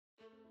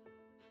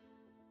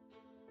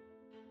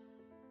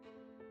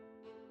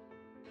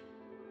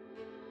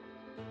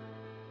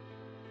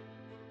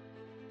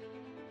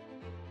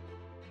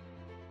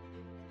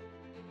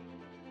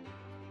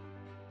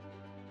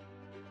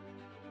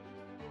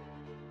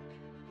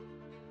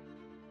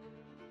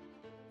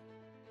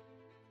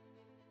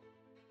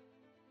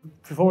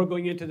before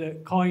going into the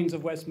coins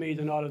of Westmeath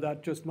and all of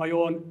that, just my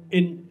own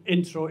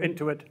intro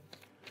into it.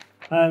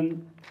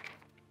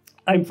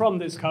 I'm from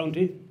this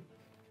county.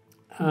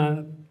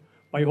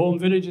 My home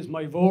village is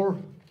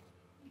Myvore.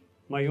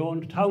 My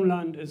own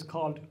townland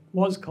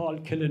was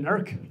called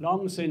Killinirk,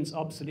 long since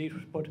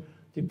obsolete, but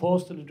the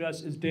postal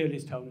address is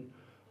Dalystown.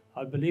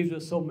 I believe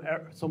there's some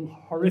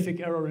horrific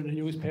error in the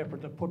newspaper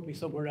that put me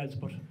somewhere else,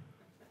 but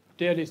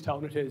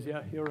Dalystown it is,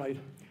 yeah, you're right.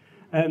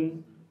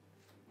 And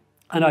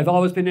I've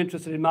always been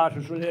interested in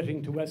matters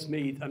relating to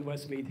Westmeath and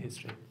Westmeath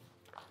history.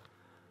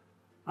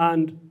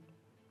 And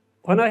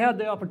when I had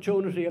the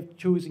opportunity of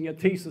choosing a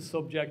thesis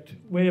subject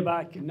way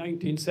back in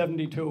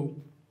 1972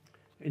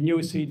 in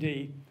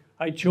UCD,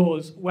 I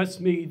chose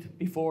Westmeath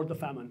before the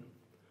famine.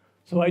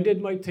 So I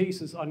did my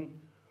thesis on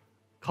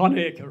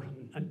Conacre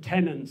and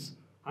tenants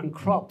and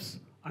crops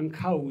and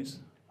cows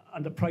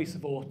and the price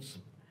of oats.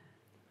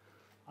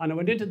 And I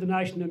went into the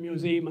National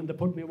Museum and they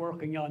put me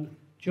working on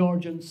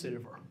Georgian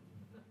silver.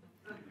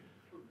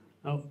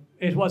 Now,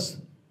 it was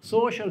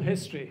social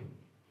history,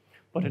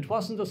 but it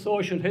wasn't the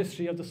social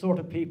history of the sort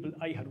of people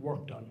I had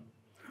worked on.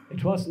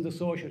 It wasn't the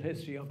social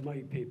history of my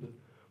people.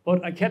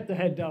 But I kept the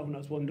head down,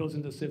 as one does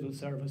in the civil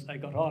service. I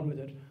got on with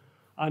it,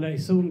 and I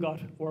soon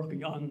got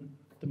working on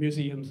the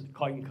museum's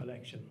coin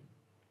collection.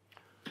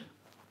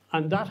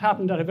 And that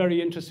happened at a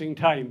very interesting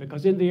time,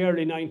 because in the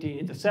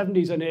in the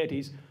 70s and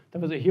 80s, there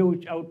was a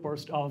huge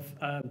outburst of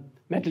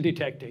metal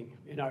detecting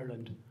in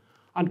Ireland,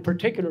 and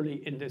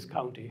particularly in this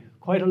county,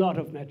 quite a lot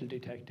of metal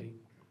detecting.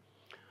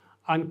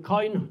 And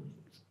coin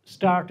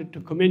started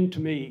to come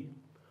into me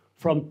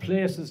from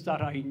places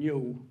that I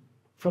knew,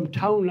 from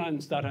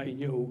townlands that I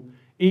knew,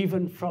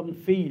 even from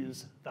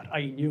fields that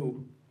I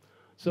knew.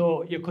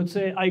 So you could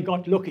say I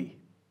got lucky.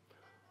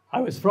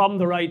 I was from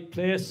the right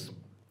place,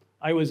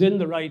 I was in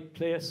the right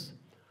place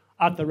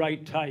at the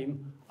right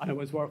time, and I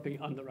was working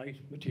on the right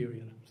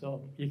material.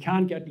 So you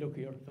can't get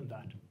luckier than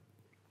that.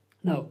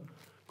 Now,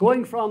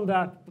 going from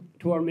that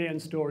to our main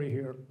story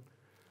here,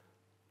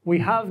 we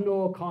have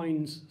no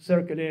coins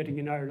circulating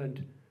in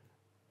Ireland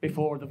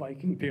before the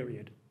Viking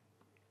period.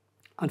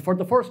 And for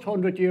the first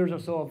 100 years or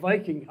so of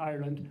Viking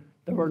Ireland,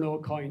 there were no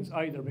coins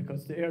either,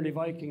 because the early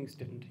Vikings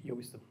didn't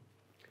use them.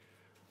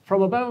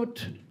 From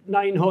about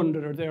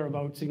 900 or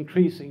thereabouts,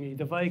 increasingly,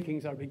 the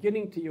Vikings are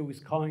beginning to use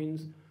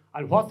coins,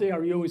 and what they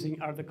are using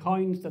are the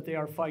coins that they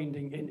are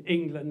finding in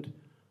England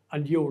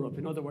and Europe.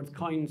 In other words,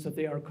 coins that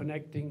they are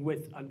connecting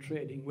with and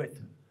trading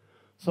with.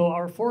 So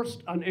our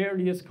first and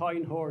earliest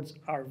coin hoards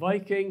are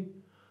Viking,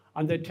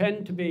 and they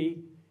tend to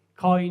be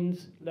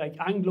coins like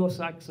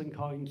Anglo-Saxon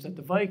coins that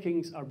the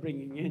Vikings are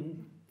bringing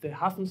in. They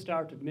haven't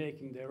started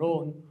making their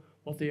own,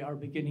 but they are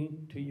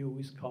beginning to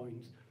use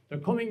coins. They're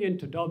coming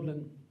into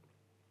Dublin,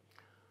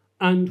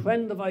 and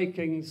when the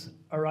Vikings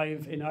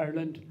arrive in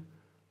Ireland,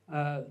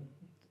 the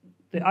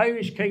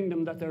Irish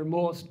kingdom that they're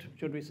most,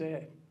 should we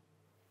say,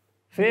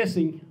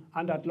 facing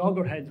and at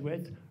loggerheads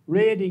with,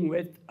 raiding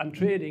with and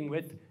trading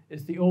with,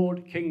 is the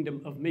old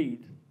Kingdom of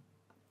Meath.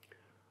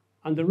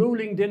 And the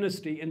ruling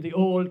dynasty in the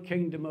old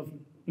Kingdom of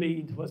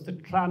Meath was the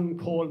Clan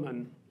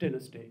Cholmáin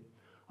dynasty.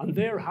 And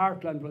their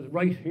heartland was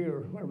right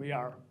here where we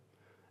are.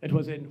 It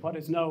was in what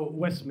is now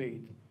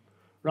Westmeath,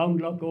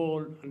 round Lough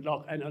Ennell and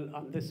Lough Ennell,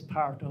 and this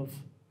part of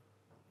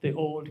the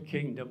old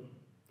kingdom.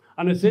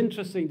 And it's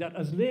interesting that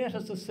as late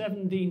as the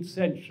 17th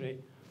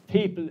century,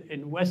 people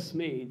in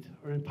Westmeath,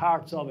 or in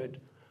parts of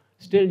it,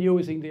 still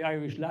using the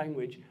Irish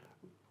language,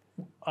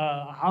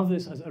 have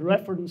this as a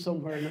reference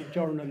somewhere in a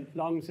journal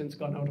long since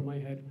gone out of my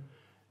head.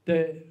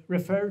 They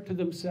refer to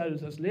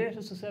themselves as late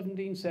as the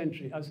 17th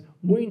century as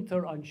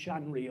Muintir an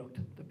Seanriacht,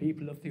 the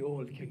people of the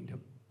old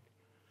kingdom.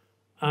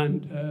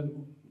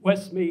 And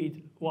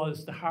Westmeath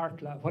was the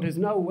heartland, what is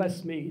now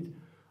Westmeath,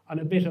 and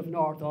a bit of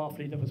North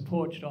Offaly that was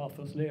poached off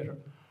us later.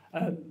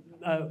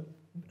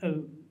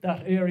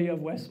 That area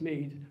of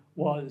Westmeath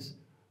was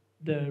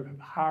the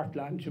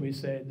heartland, shall we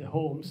say, the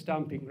home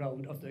stamping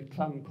ground of the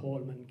Clan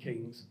Cholmáin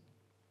kings.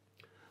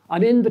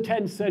 And in the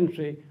 10th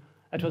century,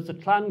 it was the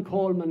Clan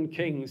Cholmáin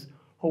kings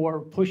who were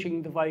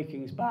pushing the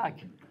Vikings back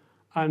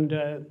and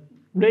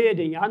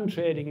raiding and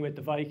trading with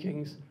the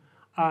Vikings.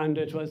 And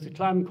it was the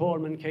Clan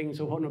Cholmáin kings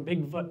who won a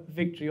big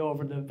victory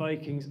over the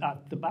Vikings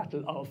at the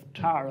Battle of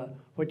Tara,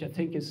 which I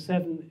think is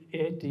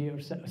 980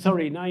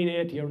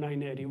 or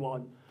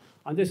 981.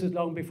 And this is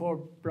long before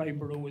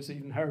Brianborough was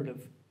even heard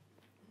of.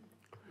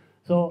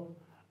 So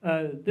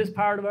this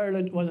part of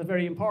Ireland was a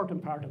very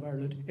important part of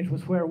Ireland. It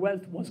was where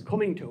wealth was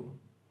coming to.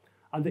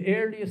 And the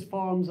earliest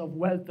forms of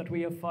wealth that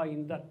we have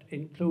found that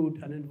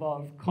include and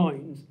involve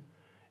coins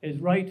is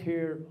right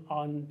here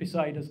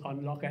beside us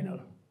on Lough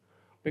Ennell.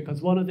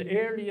 Because one of the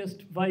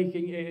earliest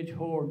Viking age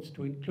hoards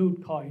to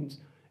include coins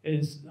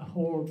is a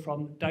hoard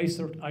from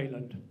Dysart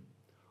Island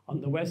on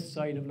the west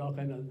side of Lough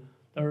Ennell.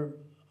 There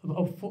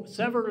are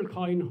several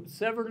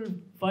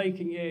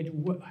Viking age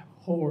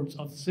hoards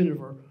of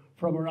silver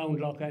from around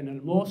Lough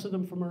Ennell, most of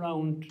them from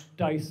around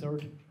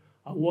Dysart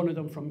and one of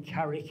them from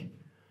Carrick.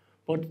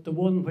 But the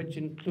one which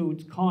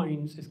includes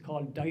coins is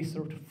called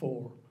Dysart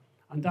 4.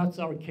 And that's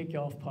our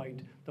kick-off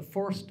point. The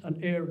first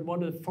and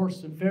one of the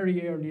first and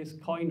very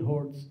earliest coin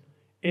hoards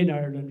in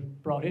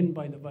Ireland, brought in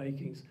by the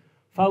Vikings,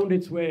 found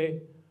its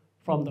way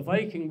from the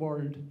Viking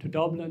world to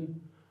Dublin,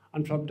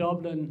 and from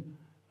Dublin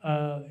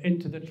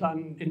into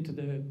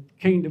the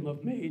Kingdom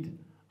of Meath,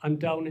 and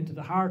down into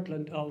the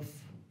heartland of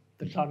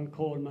the Clan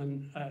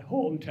Cholmáin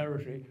home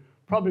territory,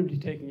 probably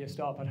taking a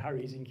stop at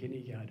Harry's in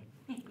Kinnegad.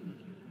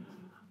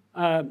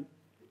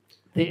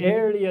 The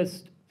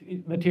earliest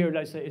material,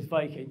 I say, is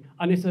Viking,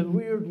 and it's a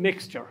weird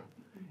mixture.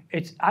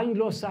 It's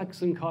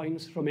Anglo-Saxon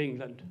coins from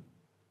England.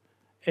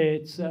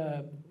 It's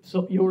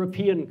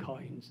European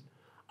coins,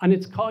 and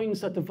it's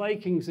coins that the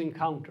Vikings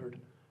encountered,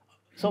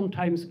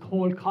 sometimes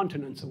whole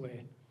continents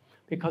away,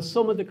 because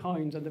some of the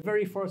coins, and the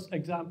very first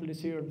example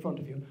is here in front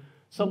of you,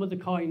 some of the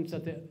coins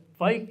that the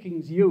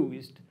Vikings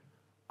used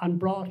and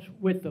brought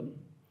with them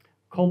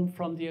come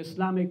from the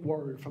Islamic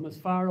world, from as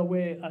far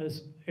away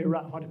as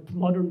Iraq,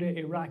 modern-day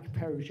Iraq,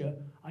 Persia,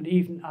 and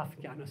even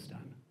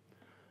Afghanistan.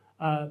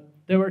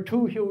 There were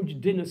two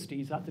huge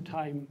dynasties at the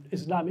time,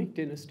 Islamic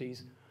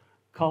dynasties,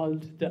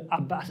 called the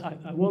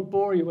Abbasids. I won't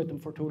bore you with them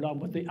for too long,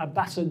 but the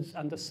Abbasids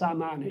and the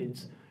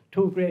Samanids,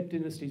 two great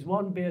dynasties,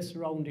 one based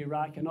around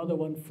Iraq, another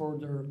one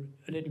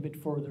a little bit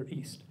further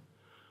east.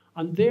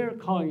 And their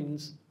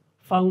coins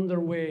found their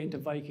way into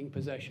Viking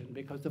possession,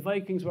 because the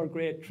Vikings were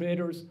great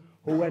traders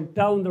who went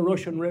down the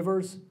Russian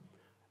rivers,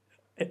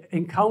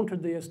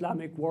 encountered the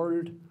Islamic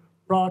world,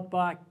 brought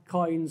back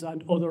coins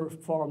and other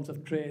forms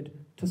of trade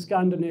to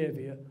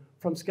Scandinavia,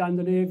 from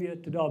Scandinavia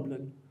to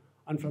Dublin,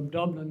 and from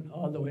Dublin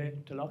all the way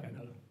to Lough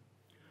Ennell.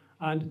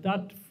 And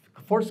that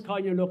first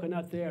coin you're looking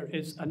at there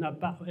is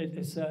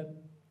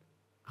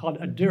called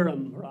a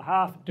dirham, or a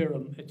half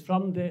dirham. It's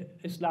from the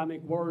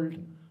Islamic world.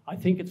 I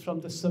think it's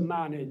from the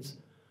Samanids,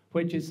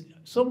 which is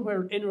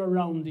somewhere in or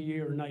around the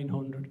year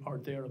 900 or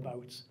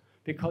thereabouts,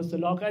 because the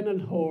Lough Ennell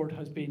hoard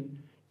has been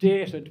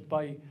dated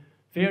by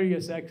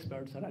various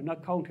experts, and I'm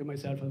not counting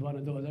myself as one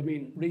of those, I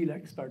mean real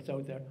experts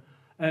out there,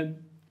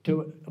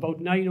 to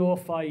about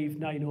 905,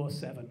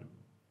 907,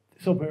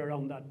 somewhere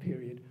around that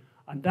period.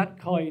 And that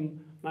coin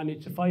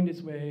managed to find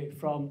its way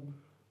from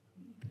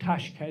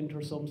Tashkent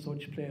or some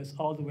such place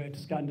all the way to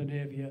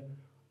Scandinavia,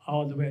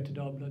 all the way to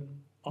Dublin,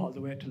 all the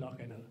way to Lough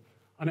Ennell.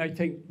 And I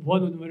think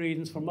one of the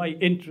reasons for my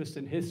interest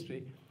in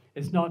history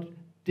is not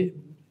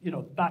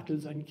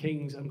battles and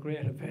kings and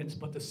great events,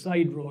 but the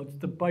side roads,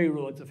 the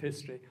by-roads of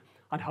history,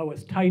 and how a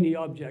tiny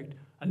object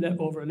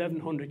over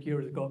 1,100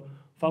 years ago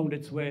found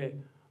its way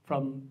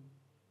from,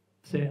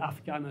 say,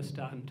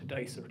 Afghanistan to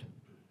Dysart.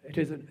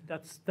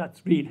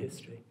 That's real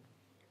history.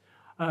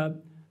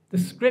 The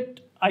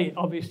script I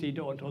obviously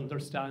don't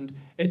understand.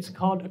 It's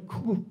called a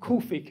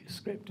Kufic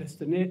script.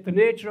 The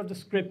nature of the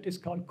script is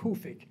called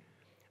Kufic.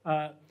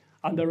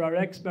 And there are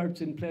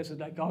experts in places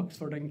like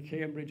Oxford and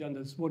Cambridge, and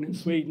there's one in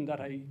Sweden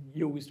that I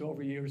used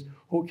over years,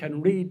 who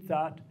can read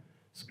that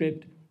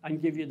script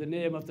and give you the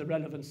name of the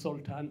relevant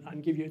sultan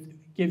and give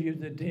you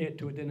the date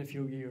to within a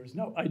few years.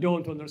 Now, I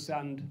don't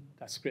understand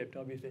that script,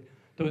 obviously.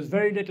 There was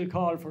very little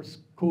call for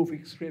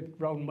Kufic script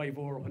round my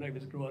bore when I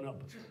was growing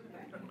up.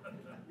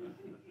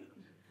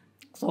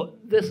 So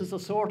this is the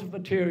sort of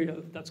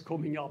material that's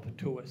coming up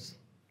to us.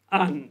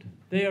 And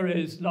there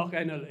is Lough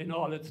Ennell in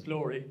all its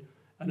glory,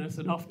 and it's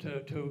enough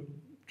to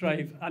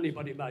drive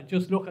anybody mad.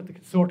 Just look at the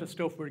sort of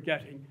stuff we're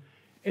getting.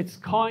 It's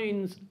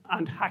coins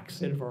and hack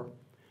silver.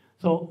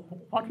 So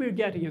what we're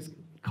getting is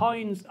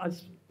coins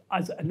as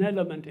an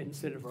element in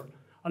silver,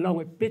 along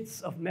with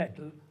bits of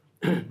metal,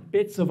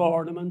 bits of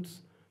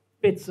ornaments,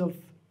 bits of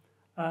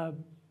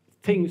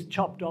things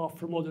chopped off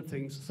from other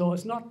things. So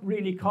it's not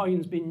really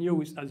coins being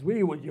used as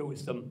we would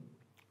use them.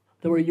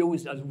 They were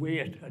used as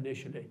weight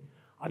initially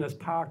and as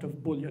part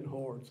of bullion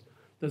hoards.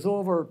 There's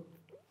over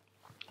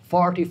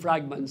 40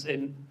 fragments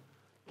in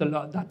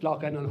that Lough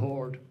Ennell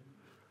hoard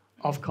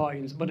of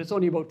coins, but it's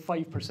only about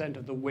 5%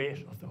 of the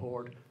weight of the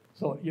hoard.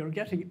 So you're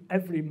getting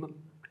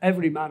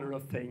every manner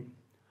of thing.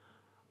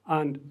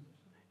 And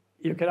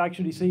you can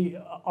actually see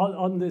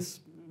on this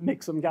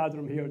mix and gather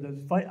 'em here,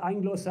 there's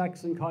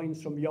Anglo-Saxon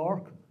coins from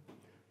York.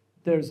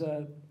 There's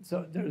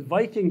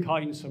Viking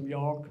coins from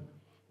York.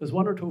 There's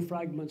one or two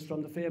fragments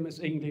from the famous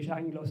English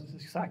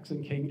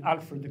Anglo-Saxon king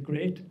Alfred the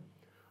Great.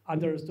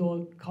 And there's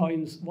those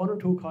coins, one or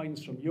two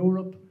coins from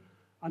Europe,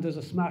 and there's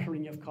a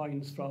smattering of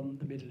coins from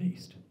the Middle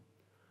East.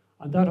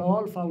 And that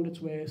all found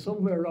its way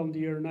somewhere around the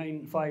year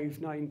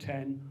 905,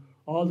 910,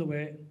 all the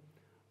way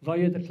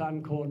via the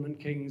Clan Cholmáin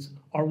kings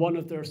or one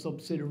of their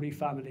subsidiary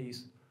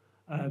families,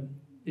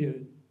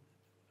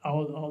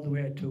 all the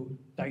way to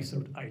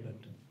Dysart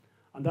Island.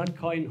 And that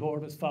coin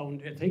hoard was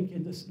found, I think,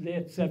 in the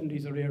late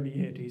 70s or early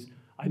 80s.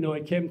 I know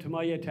it came to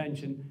my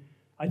attention,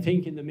 I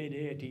think, in the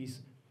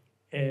mid-80s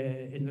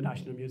in the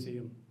National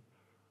Museum.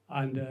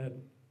 And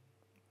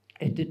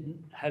it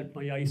didn't help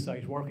my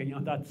eyesight working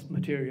on that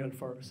material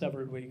for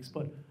several weeks,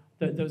 but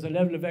there's a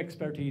level of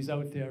expertise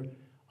out there.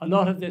 A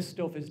lot of this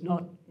stuff is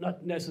not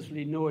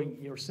necessarily knowing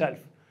yourself,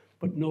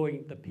 but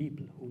knowing the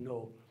people who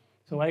know.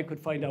 So I could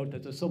find out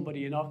that there's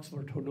somebody in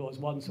Oxford who knows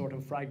one sort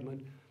of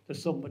fragment,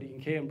 there's somebody in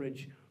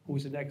Cambridge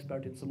who's an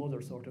expert in some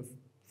other sort of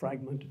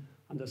fragment,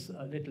 and there's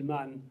a little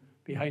man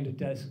behind a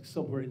desk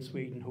somewhere in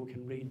Sweden who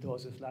can read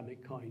those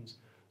Islamic coins.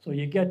 So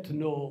you get to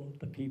know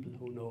the people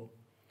who know.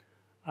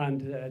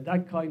 And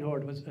that coin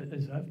hoard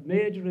is of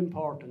major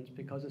importance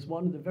because it's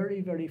one of the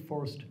very, very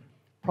first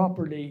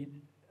properly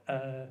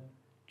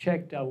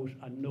checked out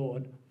and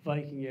known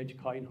Viking Age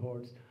coin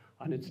hoards.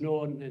 And it's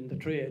known in the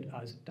trade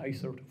as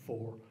Dysart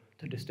 4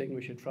 to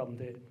distinguish it from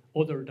the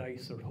other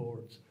Dysart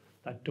hoards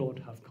that don't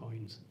have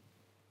coins.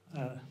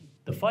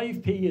 The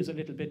 5p is a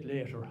little bit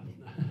later.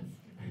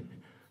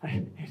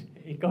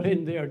 It got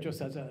in there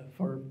just as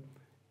for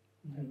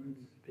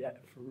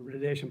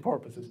relation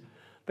purposes.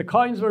 The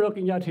coins we're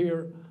looking at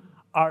here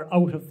are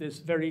out of this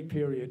very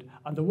period,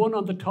 and the one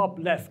on the top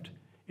left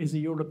is a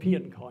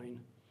European coin.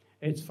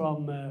 It's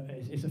from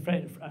it's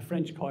a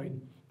French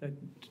coin. The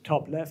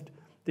top left.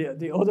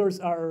 The others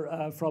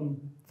are from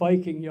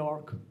Viking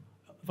York,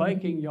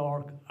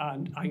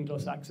 and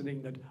Anglo-Saxon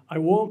England. I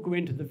won't go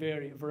into the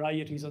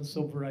varieties and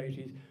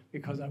sub-varieties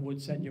because I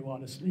would send you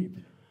all asleep.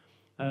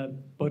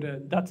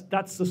 But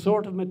that's the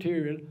sort of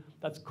material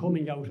that's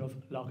coming out of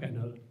Lough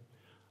Ennell.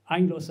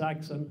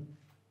 Anglo-Saxon,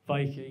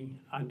 Viking,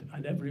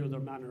 and every other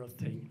manner of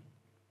thing.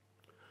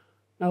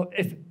 Now,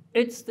 if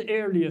it's the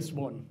earliest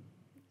one,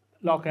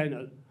 Lough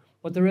Ennell,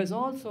 but there is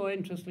also,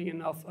 interestingly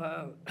enough,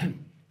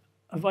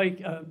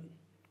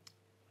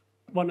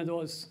 one of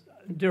those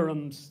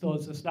dirhams,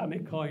 those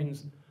Islamic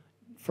coins,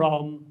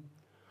 from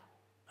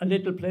a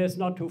little place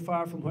not too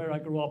far from where I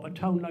grew up, a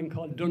townland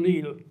called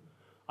Duneel.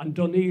 And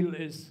Duneel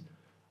is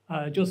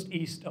just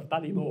east of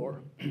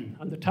Ballymore.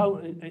 And the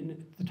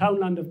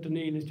townland of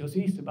Duneel is just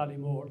east of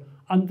Ballymore.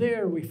 And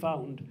there we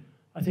found,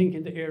 I think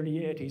in the early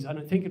 80s, and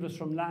I think it was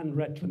from land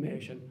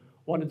reclamation,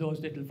 one of those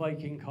little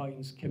Viking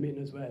coins came in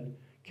as well.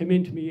 Came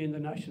into me in the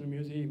National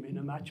Museum in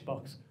a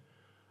matchbox.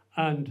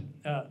 And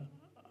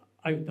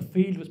the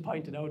field was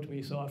pointed out to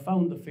me, so I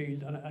found the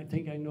field, and I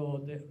think I know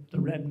the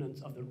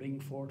remnants of the ring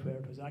fort where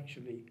it was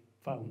actually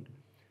found.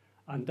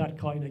 And that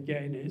coin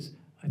again is,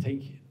 I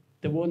think,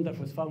 the one that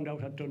was found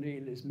out at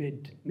Duneel is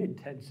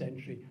mid-10th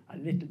century, a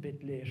little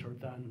bit later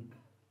than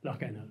Lough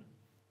Ennell.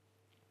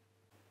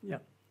 Yeah,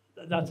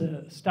 that's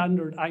a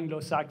standard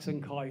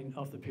Anglo-Saxon coin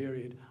of the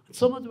period. And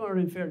some of them are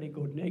in fairly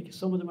good nick,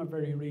 some of them are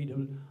very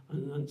readable,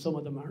 and some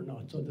of them are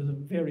not. So there's a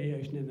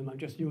variation in them. I'm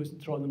just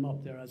throwing them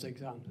up there as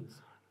examples.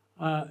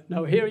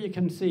 Now here you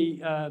can see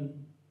an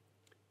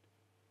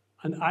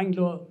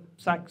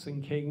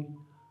Anglo-Saxon king,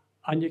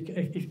 and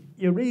if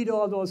you read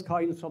all those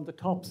coins from the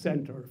top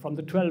center, from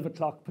the 12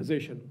 o'clock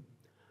position,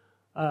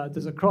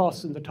 there's a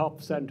cross in the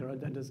top center, and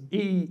then there's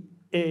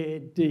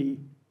E-A-D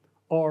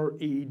or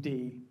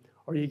E-D,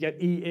 or you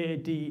get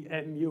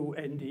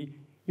E-A-D-M-U-N-D.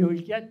 You'll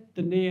get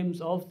the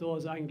names of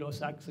those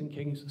Anglo-Saxon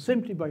kings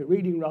simply by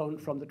reading round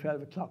from the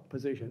 12 o'clock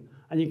position,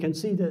 and you can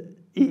see the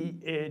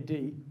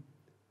E-A-D.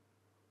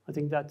 I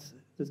think there's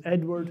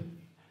Edward.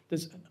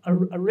 There's a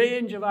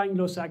range of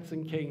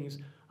Anglo-Saxon kings,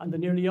 and they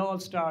nearly all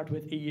start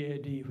with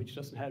EAD, which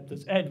doesn't help.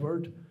 There's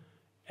Edward,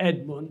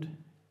 Edmund,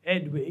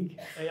 Edwig,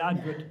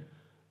 Eadward.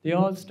 They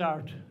all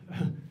start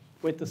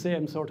with the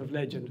same sort of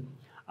legend.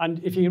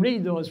 And if you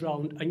read those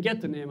round and get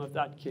the name of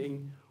that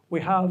king, we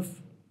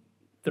have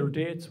their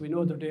dates. We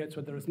know their dates,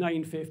 whether it's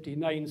 950,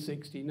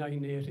 960,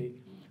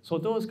 980. So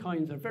those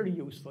coins are very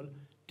useful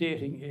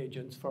dating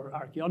agents for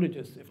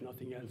archaeologists, if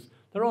nothing else.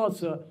 They're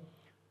also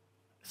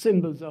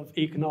symbols of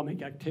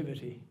economic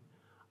activity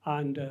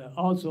and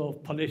also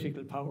of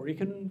political power. You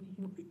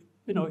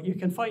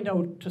can find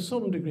out to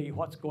some degree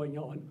what's going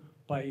on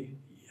by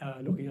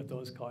looking at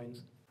those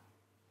coins.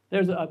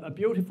 There's a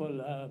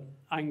beautiful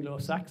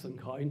Anglo-Saxon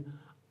coin,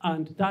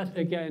 and that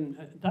again,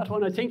 that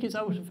one I think is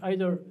out of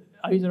either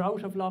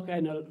out of Lough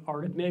Ennell,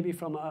 or it may be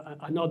from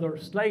another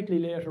slightly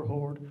later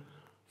hoard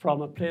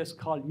from a place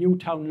called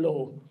Newtown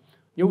Lough.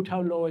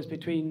 Newtown Lough is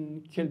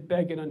between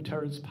Kilbeggan and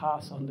Terrell's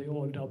Pass on the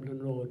old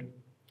Dublin road.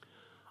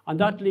 And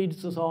that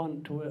leads us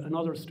on to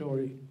another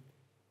story.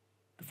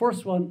 The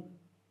first one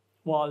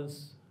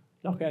was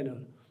Lough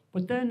Ennell.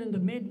 But then in the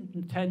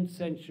mid-10th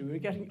century, we're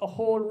getting a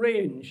whole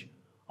range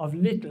of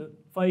little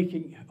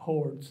Viking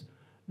hoards,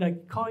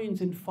 like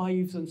coins in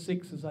 5s and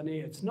 6s and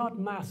 8s, not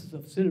masses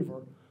of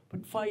silver,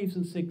 but 5s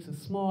and 6s,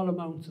 small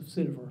amounts of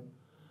silver.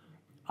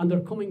 And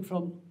they're coming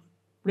from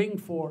ring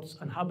forts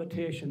and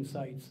habitation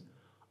sites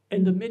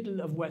in the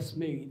middle of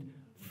Westmeath,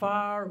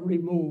 far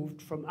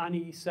removed from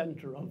any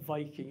centre of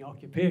Viking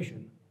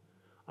occupation.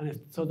 And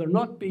so they're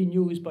not being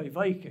used by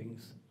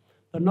Vikings.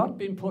 They're not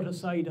being put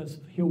aside as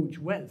huge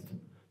wealth.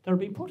 They're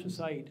being put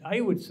aside,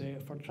 I would say,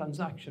 for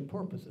transaction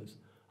purposes.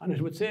 And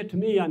it would say to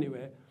me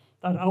anyway,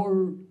 that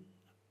our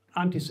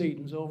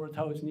antecedents over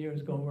 1,000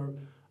 years ago were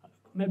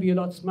maybe a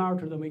lot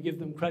smarter than we give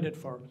them credit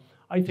for.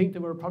 I think they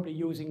were probably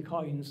using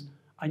coins,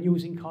 and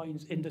using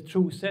coins in the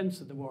true sense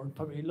of the word,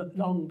 probably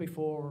long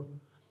before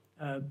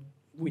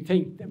we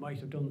think they might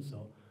have done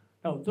so.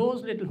 Now,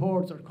 those little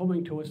hoards are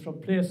coming to us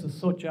from places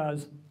such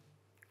as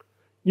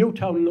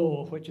Newtown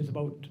Lough, which is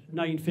about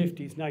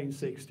 950s,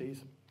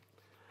 960s.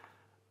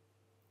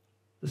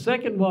 The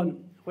second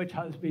one which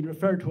has been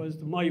referred to as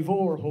the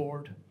Maivor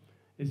hoard,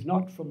 is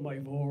not from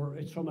Maivor.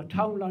 It's from a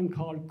townland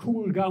called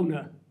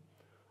Coolgowna.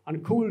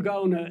 And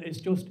Coolgowna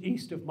is just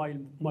east of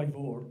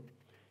Maivor.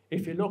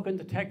 If you look in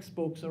the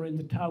textbooks or in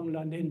the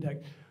Townland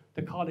Index,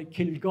 they call it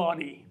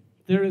Kilgawny.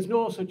 There is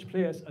no such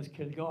place as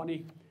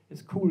Kilgawny.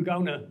 It's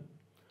Coolgowna,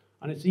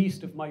 and it's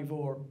east of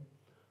Maivor.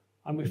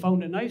 And we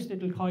found a nice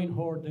little coin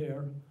hoard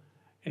there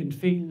in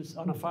fields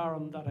on a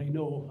farm that I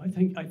know. I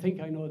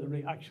think I know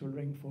the actual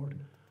ring for it.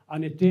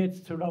 And it dates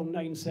to around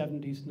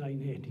 970s,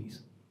 980s.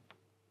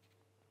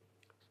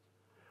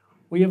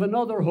 We have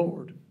another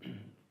hoard,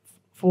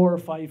 4 or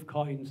 5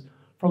 coins,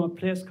 from a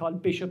place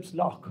called Bishop's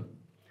Lough.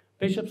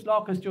 Bishop's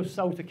Lough is just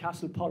south of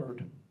Castle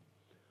Pollard.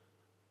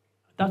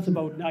 That's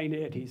about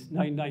 980s,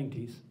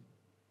 990s.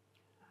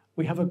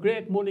 We have a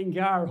great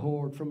Mullingar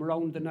hoard from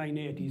around the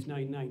 980s,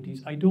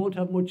 990s. I don't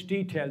have much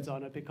details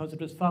on it because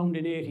it was found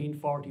in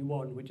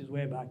 1841, which is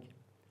way back.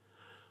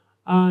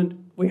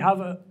 And we have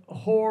a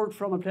hoard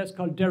from a place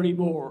called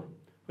Derrymore,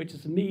 which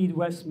is the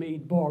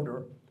Meath-Westmeath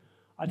border.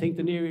 I think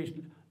the nearest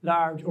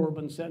large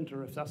urban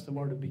centre, if that's the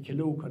word, would be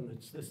Killucan.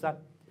 It's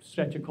that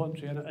stretch of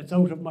country, and it's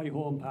out of my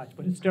home patch,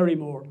 but it's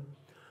Derrymore.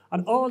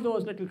 And all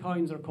those little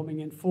coins are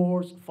coming in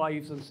 4s,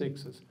 5s, and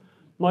 6s.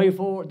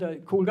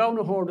 The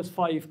Coolgowna hoard is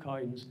 5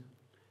 coins.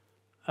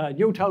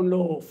 Newtown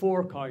Low,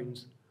 4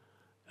 coins.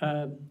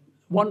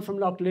 One from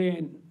Lough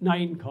Lane,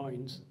 9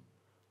 coins.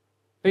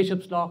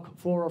 Bishop's Lough,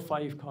 4 or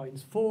 5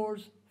 coins.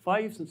 4s,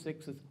 5s, and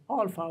 6s,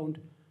 all found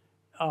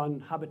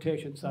on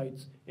habitation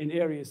sites in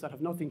areas that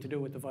have nothing to do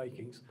with the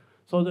Vikings.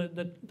 So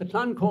the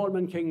Clan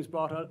Cholmáin kings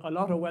brought a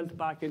lot of wealth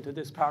back into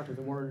this part of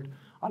the world,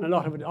 and a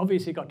lot of it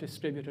obviously got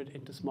distributed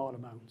into small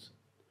amounts.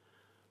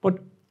 But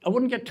I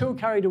wouldn't get too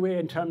carried away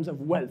in terms of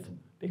wealth,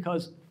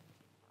 because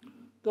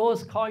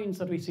those coins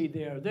that we see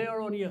there, they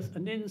are only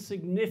an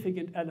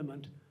insignificant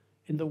element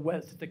in the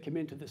wealth that came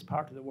into this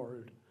part of the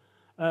world.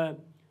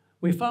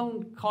 We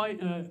found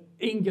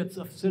ingots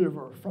of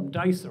silver from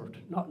Dysart,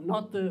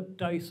 not the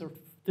Dysart,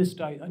 the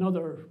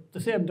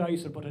same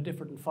Dysart but a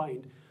different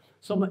find.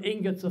 Some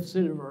ingots of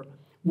silver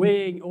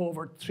weighing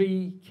over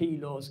 3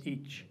 kilos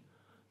each.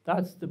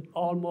 That's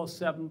almost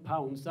 7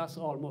 pounds. That's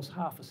almost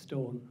half a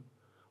stone.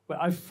 Well,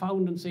 I've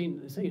found and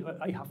seen,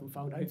 I haven't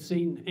found, I've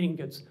seen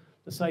ingots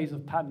the size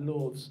of pan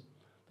loaves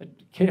that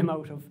came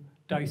out of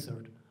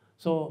Dysart.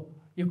 So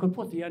you could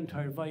put the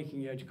entire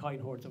Viking Age coin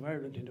hoards of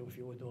Ireland into a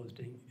few of those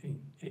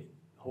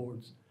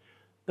hoards.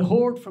 The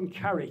hoard from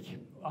Carrick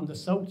on the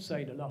south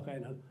side of Lough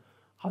Ennell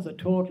has a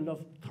total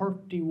of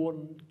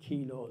 31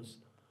 kilos,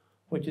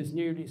 which is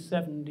nearly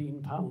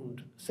 70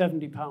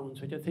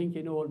 pounds, which I think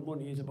in old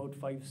money is about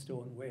 5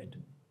 stone weight.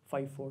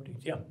 5/14,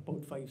 yeah,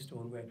 about 5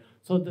 stone weight.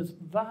 So there's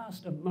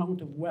vast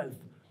amount of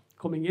wealth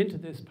coming into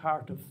this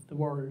part of the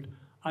world,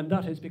 and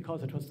that is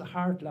because it was the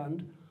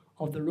heartland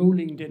of the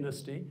ruling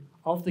dynasty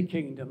of the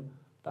kingdom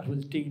that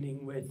was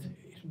dealing with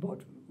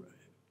both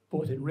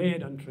in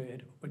raid and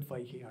trade with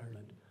Viking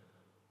Ireland.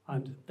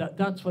 And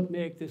that's what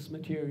makes this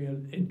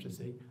material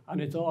interesting,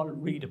 and it's all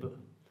readable.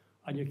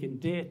 And you can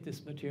date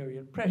this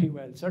material pretty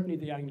well, certainly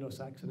the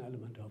Anglo-Saxon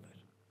element of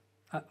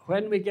it.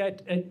 When we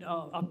get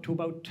up to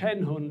about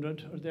 1000,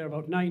 or there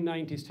about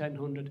 990s,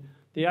 1000,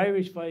 the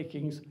Irish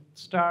Vikings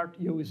start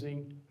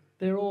using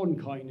their own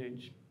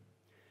coinage.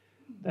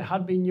 They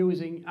had been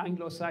using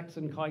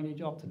Anglo-Saxon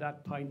coinage up to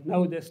that point.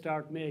 Now they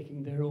start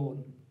making their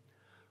own.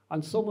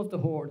 And some of the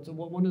hoards,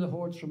 one of the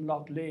hoards from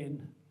Lough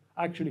Lane,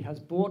 actually has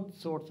both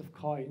sorts of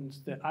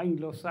coins, the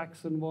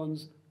Anglo-Saxon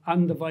ones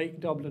and the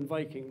Dublin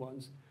Viking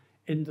ones,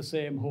 in the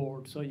same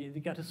hoard. So you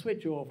get a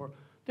switch over.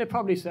 They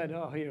probably said,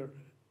 oh, here,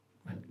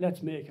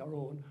 let's make our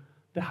own.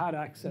 They had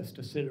access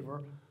to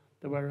silver.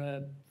 They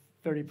were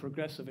very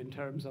progressive in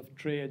terms of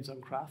trades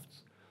and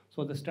crafts.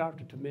 So they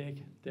started to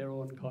make their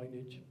own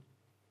coinage.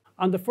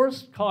 And the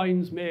first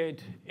coins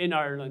made in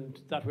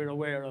Ireland that we're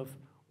aware of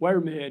were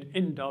made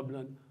in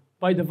Dublin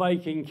by the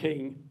Viking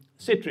king,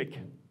 Sitrick.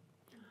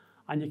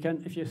 And you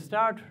can, if you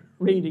start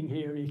reading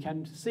here, you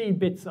can see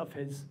bits of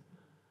his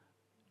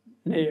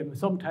name.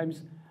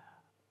 Sometimes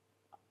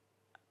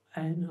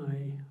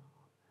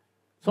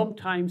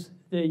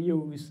they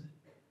use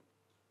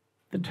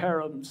the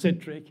term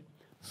Sitrick.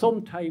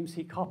 Sometimes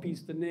he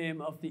copies the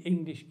name of the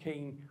English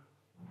king,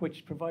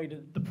 which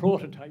provided the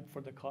prototype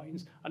for the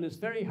coins. And it's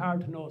very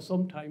hard to know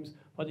sometimes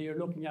whether you're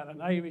looking at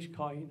an Irish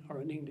coin or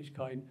an English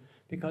coin,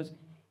 because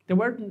they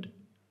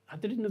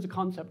didn't have the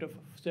concept of,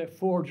 say,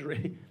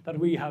 forgery that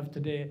we have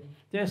today.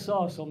 They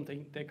saw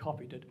something, they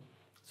copied it.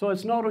 So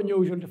it's not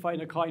unusual to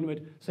find a coin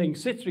with saying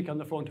Sitrick on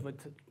the front of it,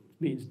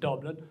 means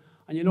Dublin,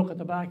 and you look at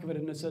the back of it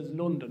and it says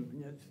London,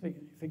 and you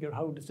figure,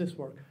 how does this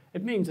work?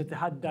 It means that they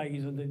had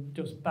dies and they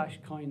just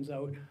bashed coins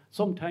out.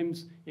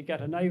 Sometimes you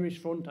get an Irish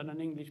front and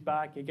an English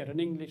back, you get an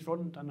English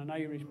front and an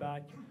Irish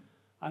back,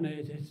 and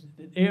it's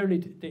the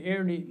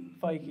early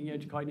Viking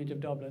Age coinage of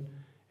Dublin,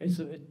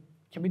 it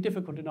can be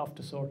difficult enough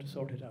to sort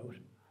it out.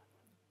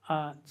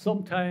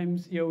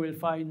 Sometimes you will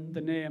find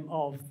the name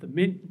of the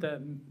mint,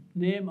 the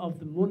name of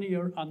the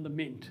moneyer and the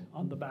mint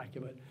on the back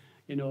of it.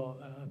 You know,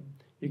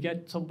 You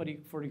get somebody,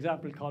 for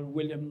example, called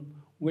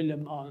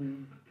William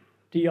on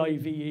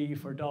D-I-V-E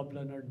for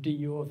Dublin, or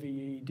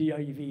D-O-V-E,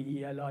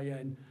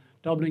 D-I-V-E-L-I-N.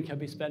 Dublin can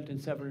be spelt in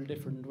several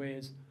different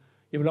ways.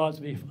 You will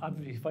also be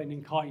obviously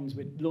finding coins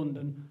with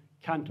London,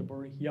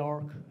 Canterbury,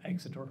 York,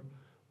 Exeter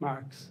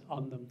marks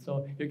on them.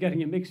 So you're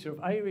getting a mixture of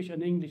Irish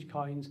and English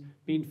coins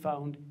being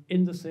found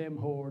in the same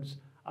hoards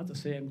at the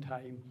same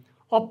time,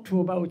 up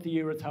to about the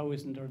year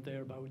 1000 or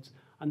thereabouts.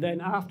 And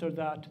then after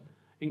that,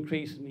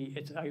 increasingly,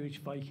 it's Irish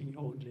Viking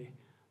only.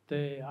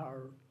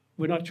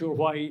 We're not sure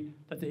why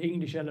that the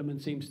English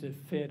element seems to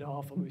fade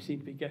off, and we seem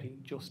to be getting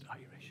just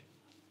Irish.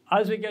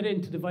 As we get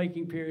into the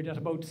Viking period at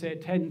about, say,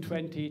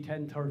 1020,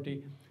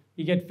 1030,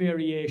 you get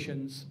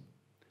variations.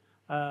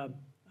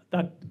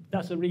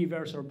 That's a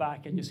reverse or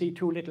back, and you see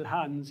two little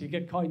hands. You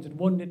get coins with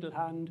one little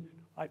hand.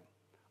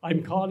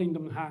 I'm calling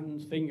them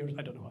hands, fingers,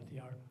 I don't know what they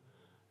are.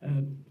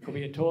 Could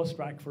be a toast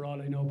rack for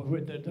all I know,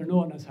 but they're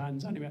known as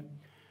hands anyway.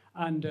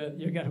 And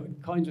you get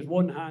coins with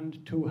one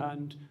hand, two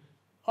hand,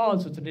 all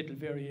sorts of little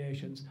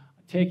variations,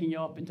 taking you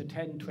up into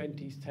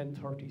 1020s,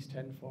 1030s,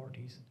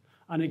 1040s.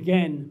 And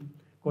again,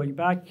 going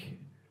back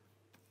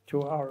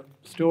to our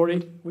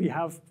story, we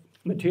have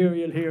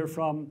material here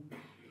from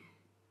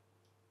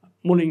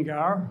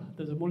Mullingar.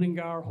 There's a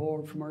Mullingar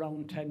hoard from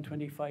around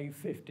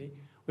 1025-50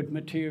 with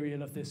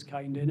material of this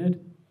kind in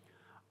it.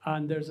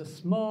 And there's a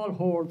small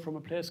hoard from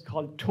a place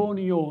called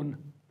Tonyone.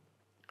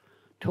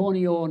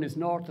 Tonyone is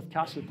north of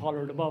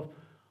Castlepollard, above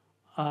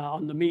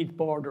on the Meath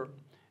border.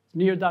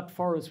 Near that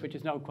forest, which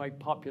is now quite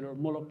popular,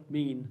 Lough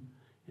Ennell.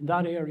 In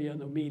that area, on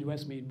the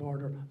Meath-Westmeath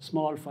border,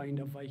 small find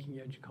of Viking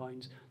Age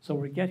coins. So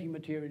we're getting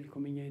material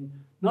coming in,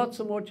 not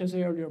so much as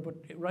earlier, but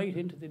right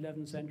into the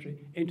 11th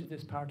century, into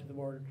this part of the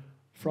world,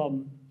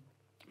 from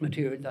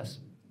material that's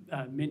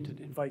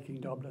minted in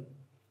Viking Dublin.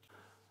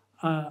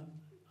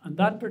 And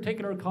that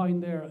particular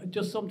coin there,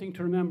 just something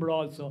to remember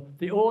also,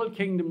 the old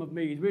Kingdom of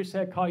Meath, we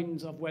say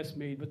coins of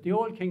Westmeath, but the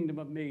old Kingdom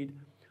of Meath,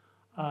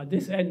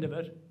 this end of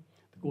it,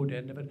 the good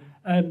end of it,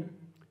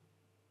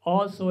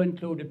 also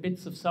included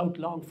bits of South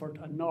Longford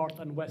and North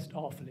and West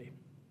Offaly,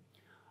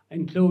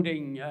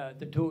 including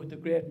the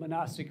great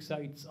monastic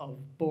sites of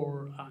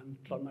Burr and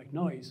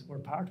Clonmacnoise were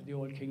part of the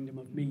old Kingdom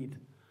of Meath.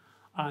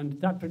 And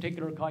that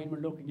particular coin we're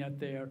looking at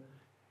there,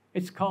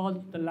 it's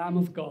called the Lamb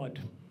of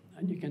God.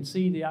 And you can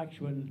see the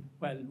actual,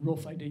 well,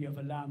 rough idea of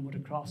a lamb with a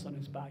cross on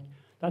its back.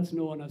 That's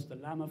known as the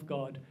Lamb of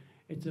God.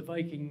 It's a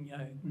Viking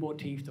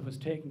motif that was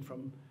taken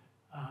from,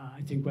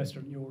 I think,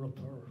 Western Europe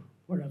or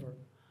wherever,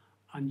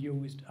 and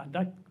used. And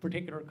that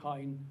particular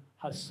coin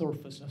has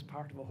surfaced as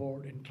part of a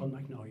hoard in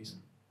Clonmacnoise,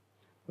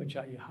 which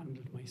I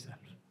handled myself.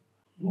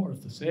 More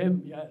of the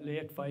same, yeah,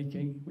 late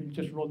Viking. We'll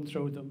just run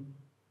through them.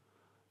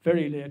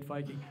 Very late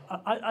Viking.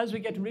 As we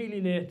get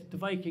really late, the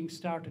Vikings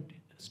started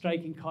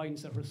striking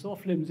coins that were so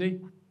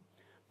flimsy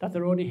that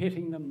they're only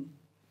hitting them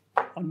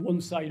on one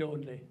side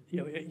only.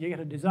 You get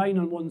a design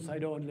on one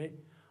side only,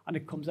 and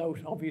it comes out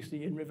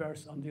obviously in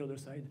reverse on the other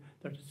side.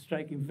 They're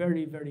striking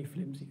very, very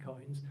flimsy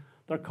coins.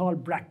 They're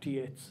called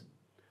bracteates.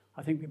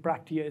 I think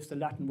bractea is the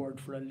Latin word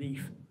for a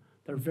leaf.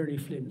 They're very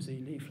flimsy,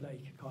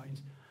 leaf-like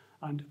coins.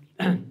 And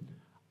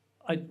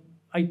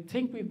I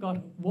think we've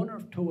got one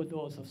or two of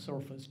those have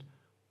surfaced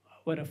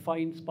with a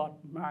fine spot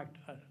marked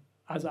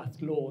as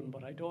Athlone,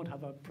 but I don't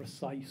have a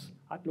precise.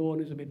 Athlone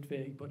is a bit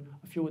vague, but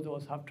a few of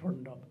those have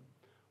turned up.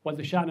 Well,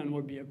 the Shannon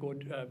would be a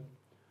good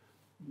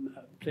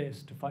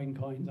place to find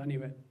coins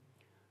anyway.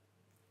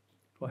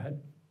 Go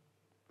ahead.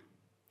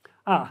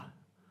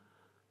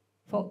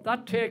 So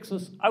that takes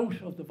us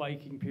out of the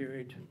Viking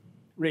period,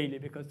 really,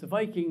 because the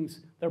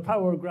Vikings, their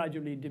power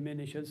gradually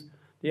diminishes.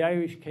 The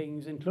Irish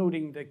kings,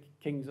 including the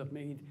kings of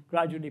Meath,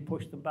 gradually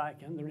push them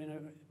back, and they're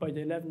in by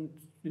the 11th,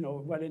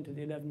 well into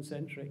the 11th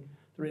century,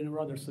 they're in a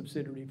rather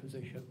subsidiary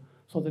position.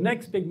 So the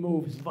next big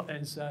move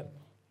is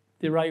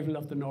the arrival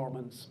of the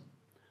Normans.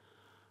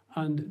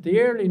 And the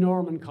early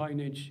Norman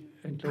coinage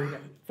include,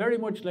 very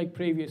much like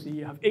previously,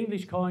 you have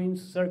English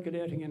coins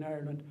circulating in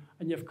Ireland,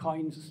 and you have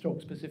coins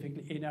struck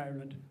specifically in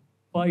Ireland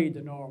by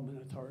the Norman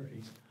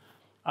authorities.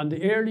 And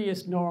the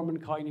earliest Norman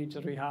coinage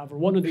that we have, or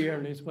one of the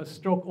earliest, was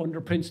struck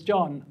under Prince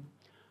John.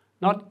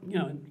 Not,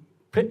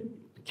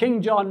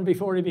 King John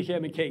before he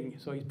became a king,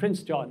 so he's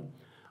Prince John.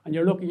 And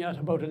you're looking at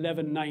about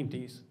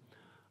 1190s.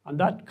 And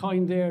that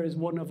coin there is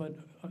one of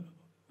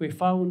we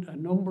found a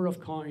number of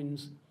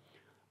coins,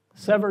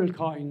 several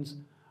coins,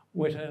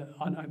 with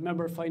and I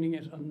remember finding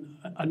it on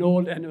an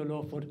old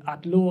envelope with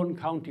Athlone,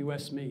 County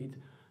Westmeath.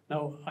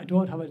 Now, I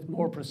don't have it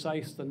more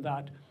precise than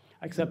that,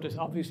 except it's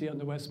obviously on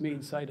the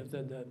Westmeath side of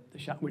the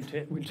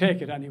we'll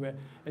take it anyway.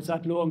 It's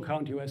Athlone,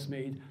 County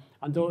Westmeath,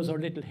 and those are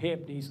little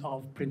halfpennies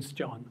of Prince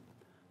John.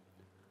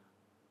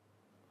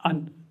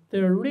 And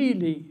they're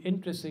really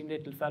interesting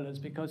little fellas,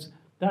 because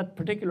that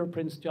particular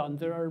Prince John,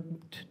 there are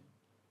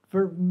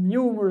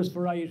numerous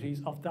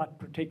varieties of that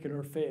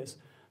particular face.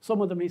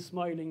 Some of them he's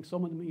smiling,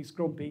 some of them he's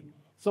grumpy,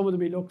 some of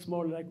them he looks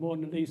more like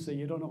Mona Lisa.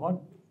 You don't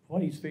know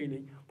what he's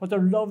feeling. But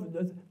there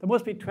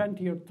must be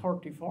 20 or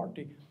 30,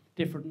 40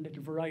 different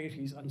little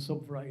varieties and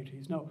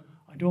sub-varieties. Now,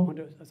 I don't want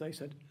to, as I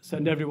said,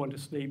 send everyone to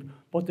sleep,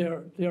 but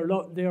they're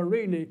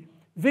really,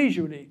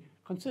 visually,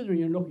 considering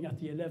you're looking at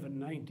the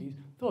 1190s,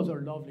 those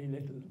are lovely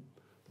little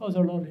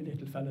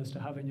fellas to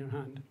have in your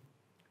hand.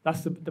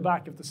 That's the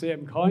back of the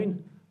same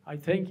coin, I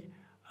think.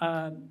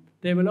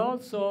 They will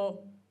also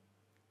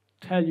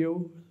tell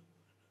you,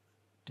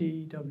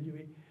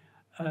 DWE,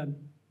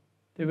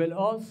 they will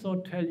also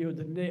tell you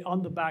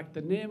on the back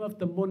the name of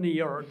the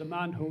moneyer, the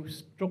man who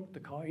struck the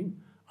coin,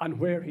 and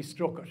where he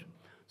struck it.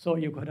 So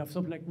you could have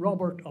something like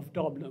Robert of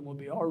Dublin would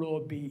be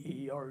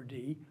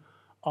R-O-B-E-R-D,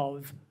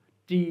 of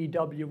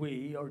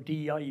D-W-E or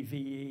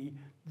D-I-V-E.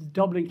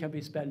 Dublin can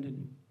be spelled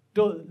in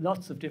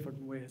lots of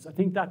different ways. I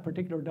think that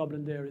particular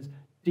Dublin there is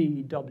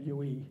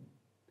D-W-E.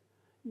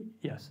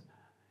 Yes.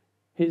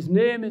 His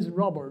name is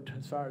Robert,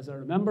 as far as I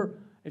remember.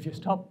 If you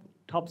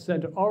top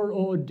center,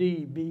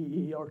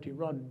 R-O-D-B-E-R-T,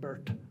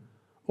 Rodbert,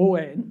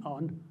 O-N,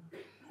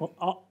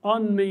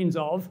 on means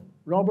of,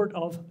 Robert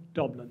of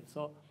Dublin.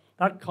 So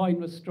that coin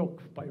was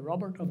struck by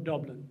Robert of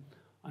Dublin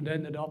and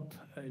ended up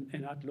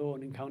in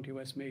Athlone in County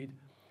Westmeath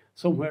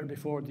somewhere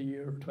before the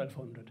year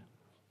 1200.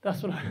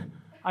 That's what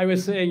I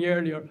was saying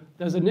earlier.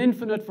 There's an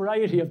infinite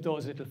variety of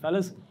those little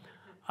fellas,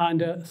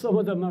 and some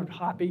of them are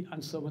happy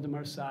and some of them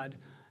are sad.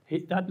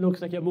 That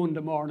looks like a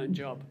Monday morning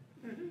job.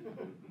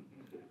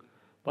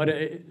 But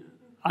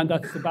and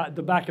that's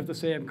the back of the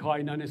same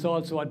coin, and it's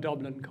also a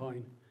Dublin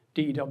coin,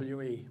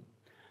 DWE.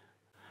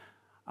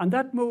 And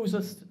that moves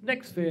us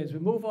next phase. We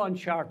move on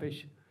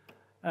sharpish.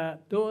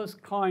 Those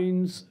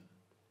coins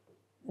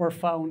were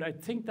found. I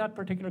think that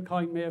particular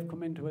coin may have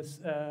come into us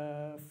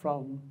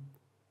from,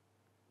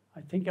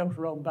 I think, out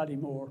around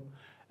Ballymore.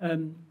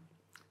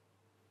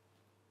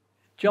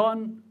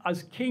 John,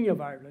 as King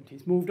of Ireland,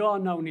 he's moved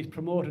on now and he's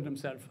promoted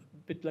himself, a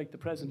bit like the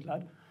present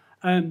lad.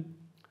 And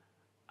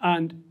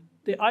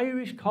the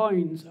Irish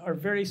coins are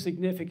very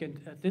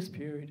significant at this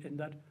period in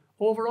that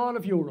over all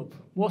of Europe,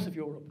 most of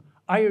Europe,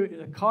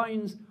 the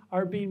coins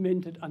are being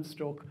minted and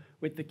struck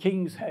with the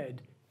king's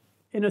head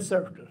in a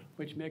circle,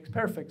 which makes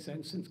perfect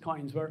sense since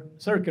coins were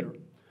circular.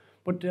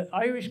 But the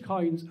Irish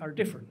coins are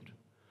different.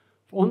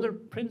 Under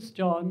Prince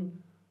John,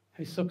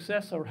 his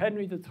successor,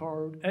 Henry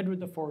III,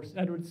 Edward I,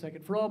 Edward II,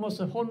 for almost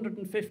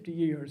 150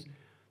 years,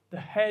 the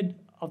head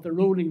of the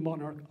ruling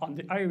monarch on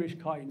the Irish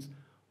coins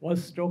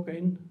was struck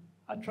in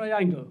a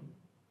triangle,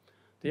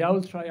 the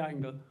old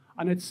triangle.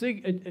 And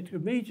it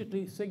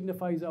immediately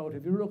signifies out,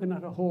 if you're looking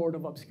at a hoard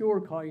of obscure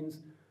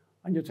coins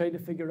and you're trying to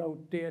figure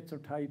out dates or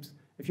types,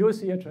 if you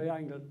see a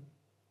triangle,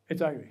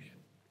 it's Irish.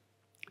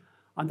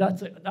 And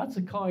that's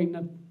a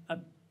coin, a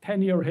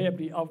penny or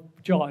halfpenny of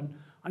John.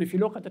 And if you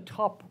look at the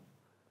top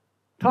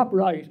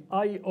right,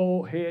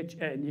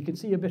 I-O-H-N, you can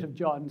see a bit of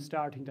John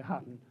starting to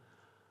happen.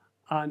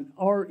 And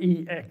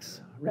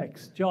R-E-X,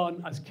 Rex,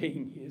 John as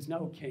king, he is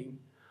now king.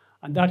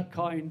 And that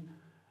coin,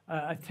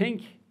 I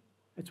think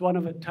it's one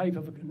of a type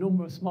of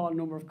a small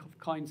number of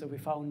coins that we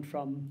found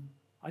from,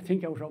 I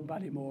think, out around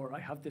Ballymore. I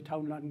have the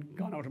townland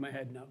gone out of my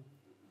head now.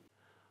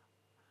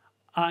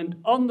 And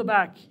on the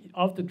back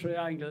of the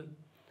triangle,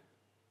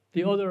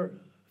 the other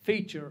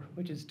feature,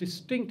 which is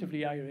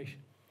distinctively Irish,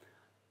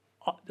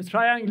 the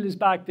triangle is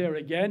back there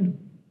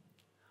again,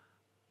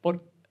 but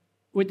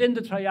within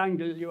the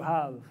triangle you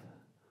have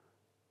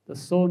the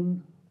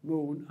sun,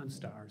 moon, and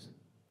stars,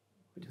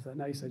 which is a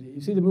nice idea.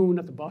 You see the moon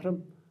at the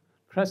bottom,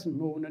 crescent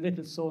moon, a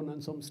little sun,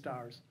 and some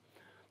stars.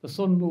 The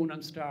sun, moon,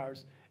 and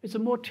stars. It's a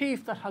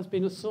motif that has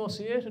been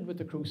associated with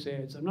the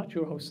Crusades. I'm not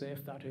sure how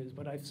safe that is,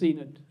 but I've seen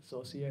it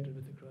associated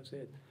with the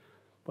Crusades.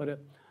 But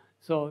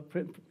so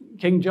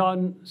King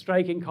John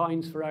striking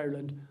coins for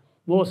Ireland,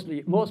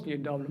 mostly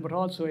in Dublin, but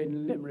also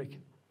in Limerick.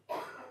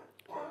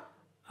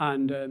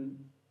 And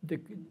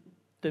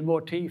the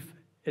motif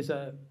is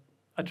a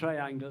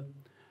triangle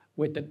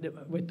with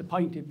the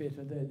pointy bit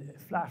of the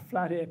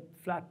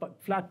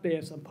flat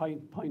base and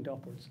point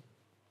upwards.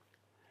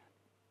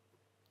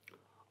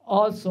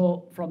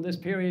 Also, from this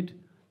period,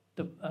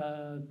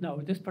 now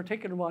this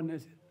particular one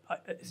is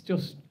it's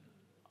just,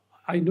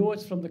 I know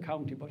it's from the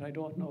county, but I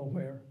don't know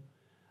where.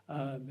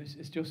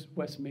 It's just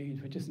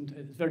Westmeath, which isn't,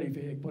 it's very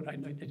vague, but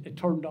it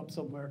turned up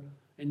somewhere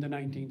in the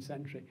 19th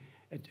century.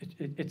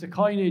 It's a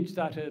coinage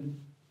that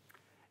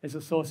is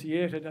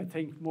associated, I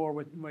think, more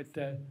with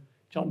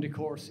John de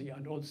Courcy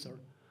and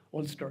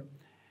Ulster.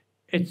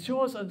 It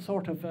shows a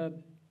sort of a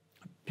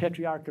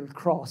patriarchal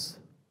cross,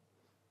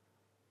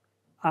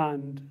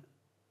 and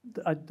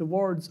the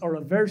words are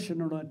a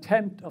version or an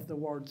attempt of the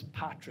words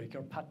Patrick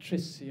or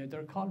Patricia.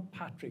 They're called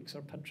Patricks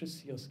or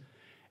Patricius.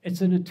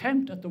 It's an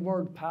attempt at the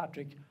word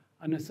Patrick,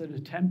 and it's an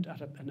attempt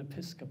at an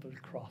episcopal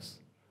cross.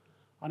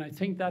 And I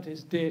think that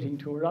is dating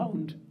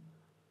to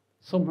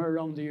somewhere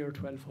around the year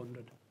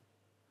 1200.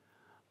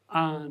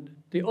 And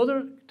the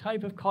other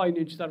type of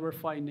coinage that we're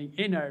finding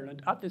in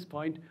Ireland at this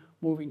point,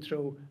 moving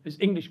through, is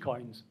English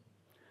coins.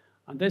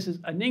 And this is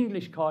an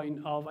English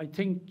coin of, I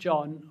think,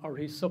 John or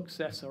his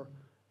successor,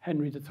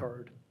 Henry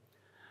III.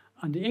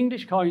 And the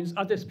English coins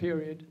at this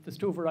period, there's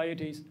two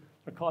varieties,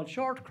 they're called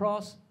short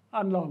cross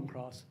and long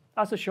cross.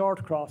 That's a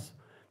short cross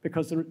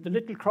because the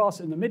little cross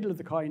in the middle of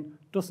the coin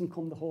doesn't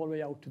come the whole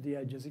way out to the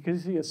edges. You can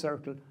see a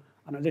circle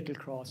and a little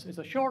cross. It's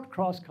a short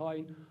cross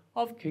coin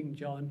of King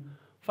John,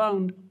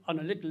 found on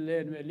a little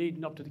laneway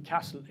leading up to the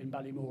castle in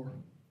Ballymore.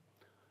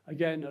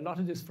 Again, a lot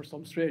of this, for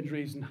some strange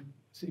reason,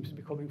 seems to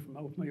be coming from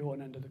out my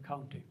own end of the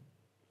county.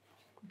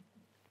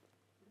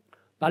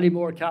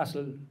 Ballymore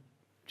Castle,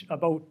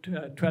 about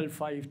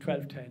 1205,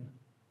 1210.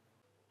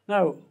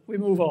 Now, we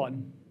move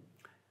on.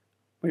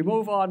 We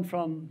move on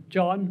from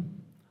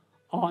John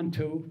on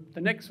to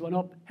the next one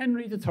up,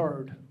 Henry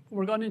III.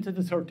 We're going into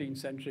the 13th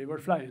century, we're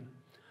flying.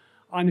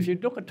 And if you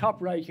look at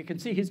top right, you can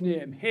see his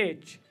name,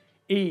 Henricus,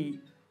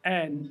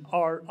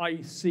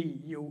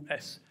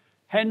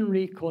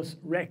 Henricus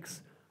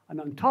Rex.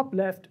 And on top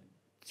left,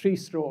 3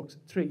 strokes,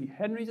 3,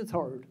 Henry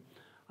III.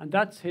 And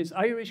that's his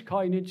Irish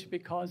coinage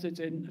because it's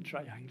in a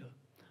triangle.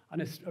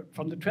 And it's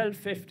from the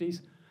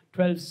 1250s,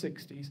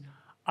 1260s.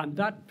 And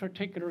that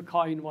particular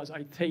coin was,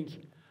 I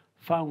think,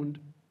 found.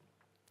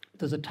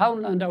 There's a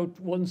townland out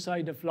one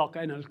side of Lough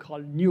Ennell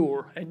called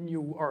Nure,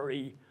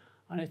 N-U-R-E.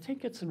 And I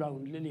think it's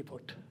around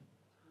Lilliput,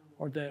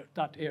 or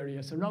that area.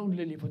 It's around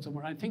Lilliput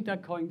somewhere. I think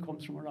that coin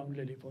comes from around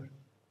Lilliput.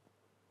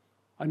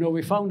 I know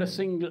we found a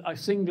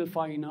single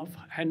fine of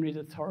Henry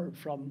III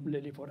from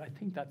Lilliput. I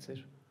think that's it.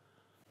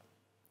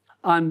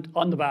 And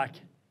on the back,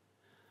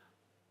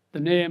 the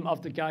name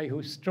of the guy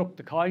who struck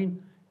the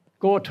coin.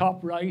 Go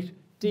top right,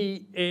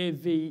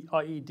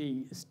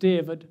 D-A-V-I-D. It's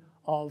David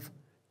of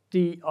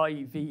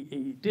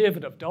D-I-V-E.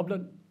 David of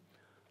Dublin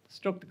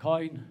struck the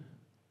coin,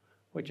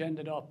 which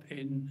ended up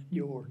in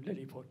your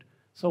Lilliput,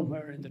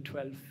 somewhere in the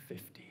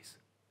 1250s.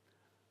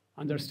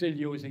 And they're still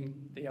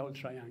using the old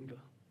triangle.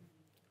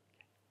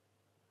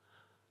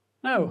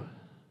 Now,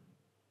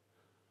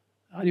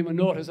 anyone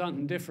notice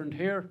anything different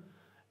here?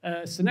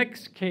 It's the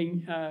next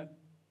king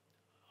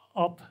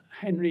up,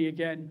 Henry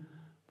again,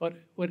 but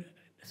with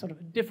sort of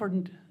a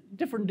different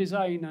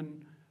design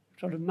and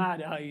sort of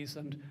mad eyes,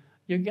 and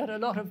you get a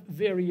lot of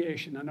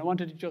variation, and I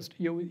wanted to just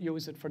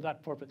use it for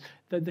that purpose.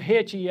 The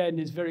H-E-N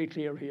is very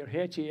clear here,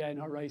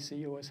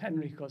 H-E-N-R-I-C-U-S,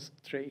 Henricus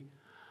III,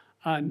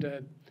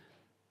 and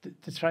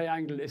the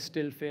triangle is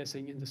still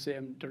facing in the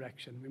same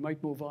direction. We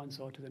might move on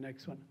so to the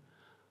next one.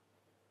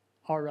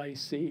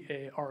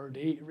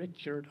 R-I-C-A-R-D,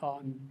 Richard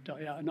on,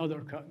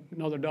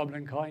 another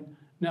Dublin coin.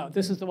 Now,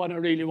 this is the one I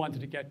really wanted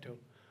to get to.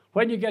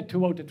 When you get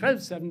to out the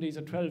 1270s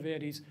or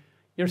 1280s,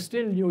 you're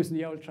still using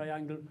the old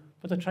triangle,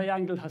 but the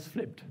triangle has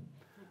flipped.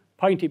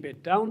 Pointy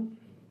bit down,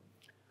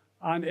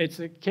 and it's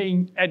a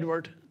King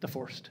Edward I.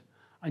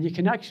 And you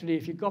can actually,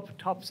 if you go up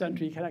top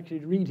center, you can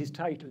actually read his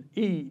title,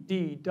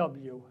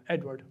 E-D-W,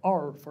 Edward,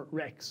 R for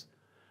Rex.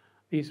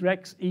 He's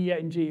Rex,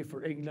 E-N-G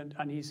for England,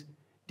 and he's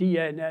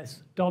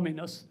D-N-S,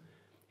 Dominus,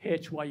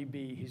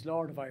 H-Y-B, he's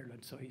Lord of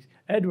Ireland. So he's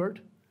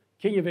Edward,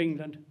 King of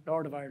England,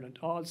 Lord of Ireland,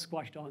 all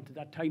squashed onto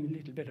that tiny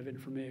little bit of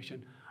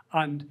information.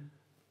 And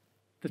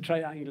the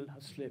triangle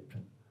has flipped.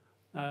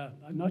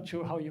 I'm not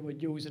sure how you would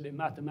use it in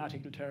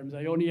mathematical terms.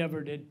 I only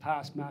ever did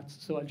past maths,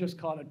 so I'll just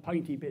call it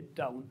pointy bit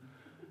down.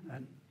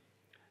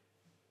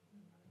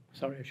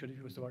 Sorry, I should have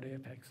used the word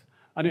apex.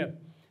 Anyway,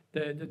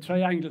 the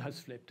triangle has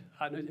flipped.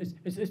 And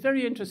it's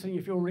very interesting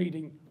if you're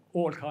reading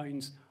old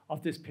coins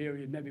of this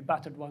period, maybe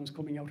battered ones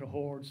coming out of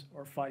Hoards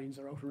or Fines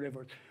or out of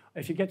rivers.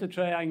 If you get the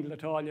triangle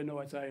at all, you know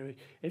it's Irish.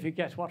 If you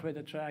get what way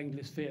the triangle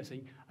is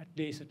facing, at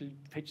least it'll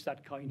pitch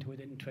that coin to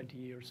within 20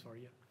 years for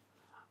you.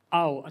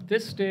 Oh, at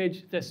this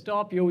stage, they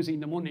stop using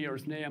the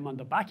moneyer's name on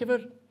the back of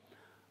it,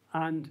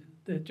 and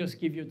they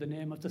just give you the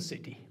name of the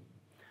city.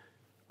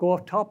 Go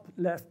top,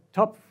 left,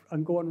 top,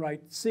 and going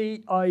right.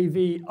 C-I-V-I-T-A-S,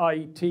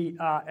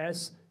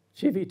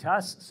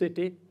 Civitas,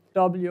 city,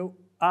 W-A-T-E-R-F-O-R,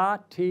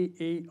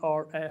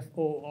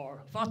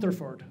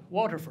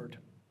 Waterford.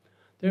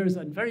 There's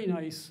a very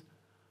nice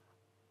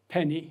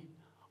penny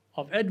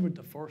of Edward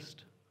I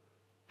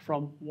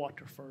from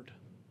Waterford.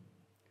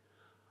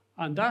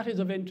 And that is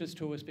of interest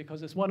to us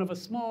because it's one of a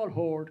small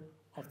hoard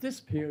of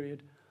this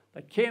period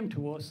that came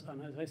to us,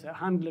 and as I say, I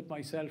handled it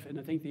myself in,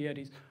 I think, the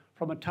 80s,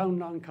 from a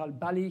townland called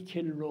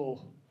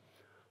Ballykilroe.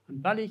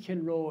 And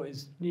Ballykilroe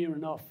is near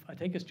enough, I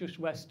think it's just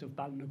west of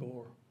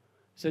Ballynagore.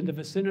 It's in the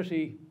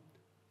vicinity,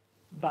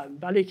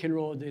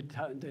 Ballykilroe,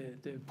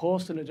 the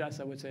postal address,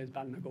 I would say, is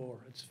Ballynagore.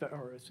 It's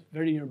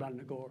very near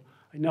Ballynagore.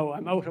 I know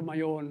I'm out of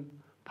my own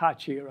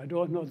patch here. I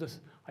don't know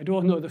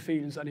the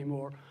fields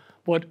anymore,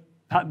 but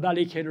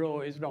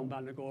Ballykilroe is around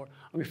Ballynagore,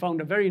 and we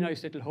found a very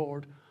nice little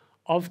hoard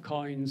of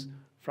coins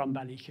from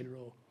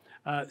Ballykilroe.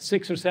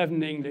 6 or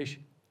 7 English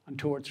and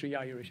 2 or 3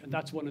 Irish, and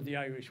that's one of the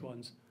Irish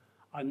ones.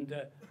 And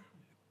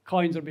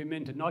coins are being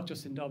minted not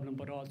just in Dublin,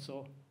 but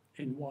also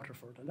in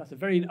Waterford, and that's a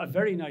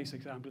very nice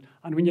example.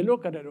 And when you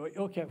look at it,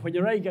 okay, when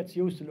your eye gets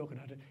used to looking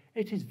at it,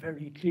 it is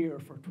very clear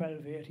for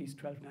 1280s,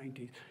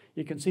 1290s.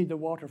 You can see the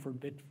Waterford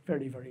bit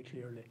very, very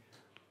clearly.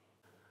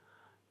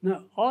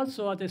 Now,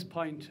 also at this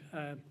point,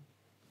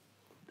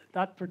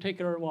 that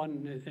particular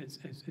one is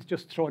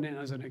just thrown in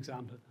as an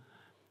example.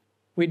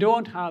 We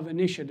don't have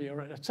initially,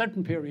 or at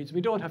certain periods,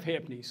 we don't have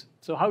halfpennies.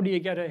 So how do you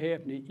get a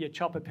halfpenny? You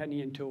chop a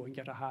penny in two and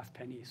get a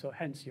halfpenny, so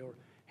hence your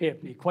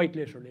halfpenny, quite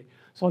literally.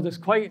 So there's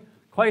quite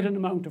an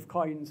amount of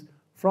coins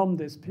from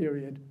this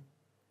period.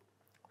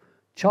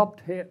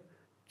 Chopped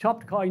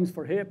coins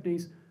for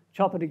halfpennies,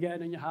 chop it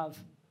again, and you have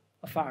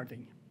a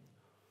farthing.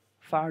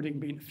 Farthing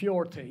being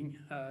fjorting,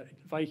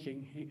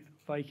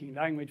 Viking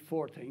language,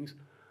 four things.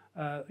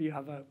 You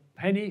have a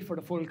penny for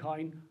the full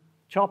coin,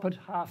 chop it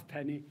half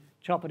penny,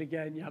 chop it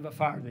again, you have a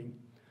farthing.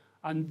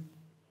 And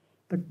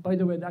by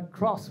the way, that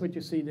cross which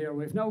you see there,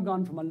 we've now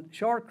gone from a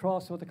short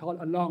cross to what they call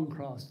a long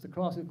cross. The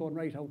cross is going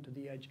right out to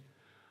the edge.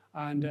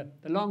 And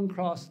the long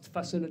cross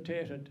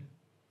facilitated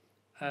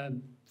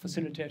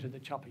the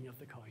chopping of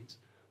the coins.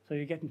 So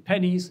you're getting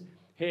pennies,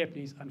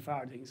 halfpennies, and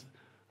farthings.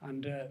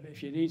 And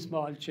if you need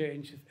small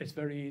change, it's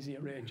very easy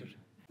to arrange it.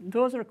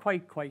 Those are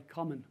quite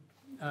common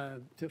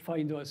to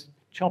find those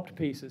chopped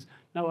pieces.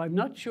 Now, I'm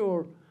not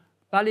sure,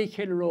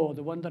 Ballykilroe,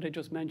 the one that I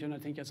just mentioned, I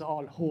think is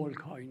all whole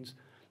coins.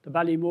 The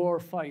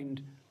Ballymore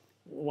find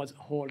was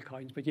whole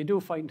coins, but you do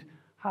find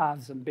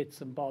halves and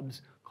bits and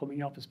bobs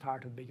coming up as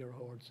part of bigger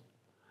hoards.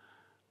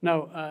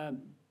 Now,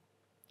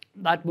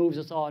 that moves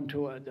us on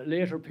to the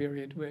later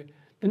period, where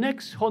the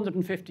next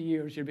 150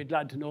 years, you'll be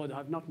glad to know that I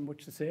have nothing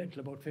much to say until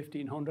about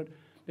 1500,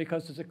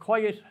 because there's a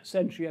quiet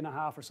century and a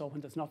half or so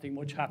when there's nothing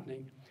much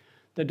happening.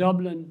 The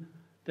Dublin,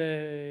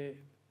 the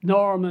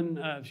Norman,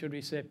 should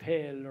we say,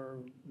 Pale or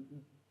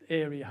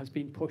area has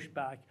been pushed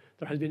back.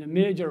 There has been a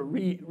major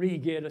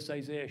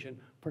re-Gaelicization,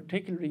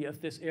 particularly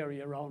of this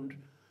area around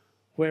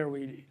where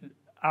we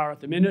are at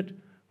the minute,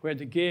 where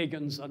the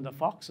Geogans and the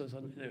Foxes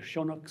and the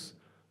Shunnocks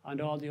and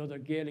all the other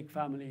Gaelic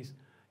families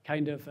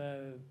kind of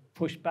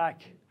pushed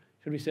back,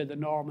 should we say, the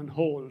Norman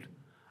hold.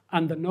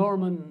 And the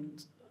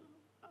Normans,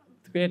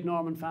 the great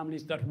Norman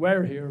families that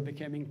were here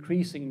became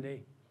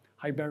increasingly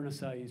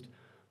Hibernicized.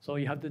 So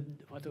you have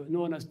what are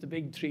known as the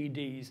big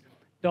 3Ds,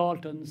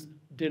 Daltons,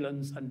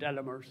 Dillons, and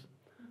Delamers.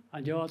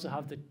 And you also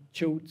have the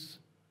Chutes,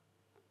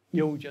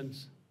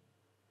 Nugents,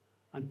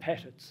 and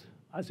Pettits,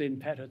 as in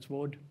Pettits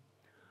wood.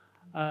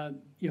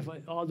 You have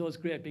all those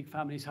great big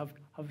families have,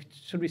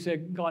 should we say,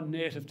 gone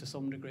native to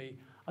some degree.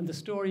 And the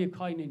story of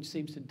coinage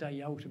seems to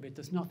die out a bit.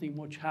 There's nothing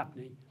much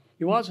happening.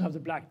 You also have the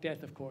Black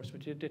Death, of course,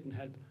 which it didn't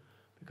help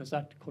because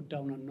that cut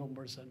down on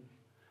numbers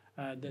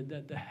and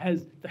the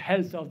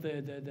health of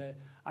the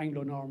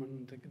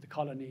Anglo-Norman, the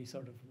colony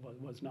sort of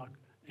was not,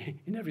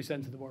 in every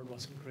sense of the word,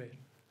 wasn't great.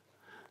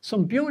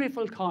 Some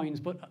beautiful coins,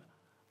 but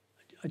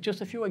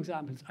just a few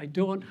examples. I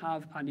don't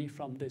have any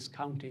from this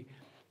county.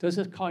 Those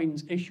are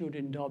coins issued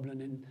in Dublin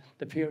in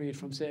the period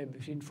from, say,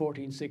 between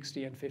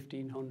 1460 and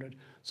 1500.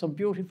 Some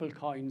beautiful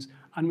coins.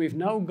 And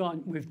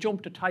we've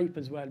jumped a type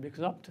as well,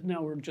 because up to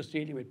now we're just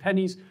dealing with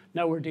pennies.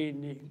 Now we're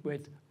dealing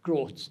with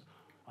groats.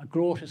 A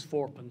groat is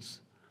 4p.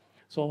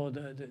 So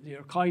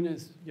your coin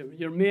is,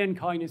 your main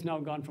coin is now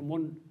gone from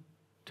 1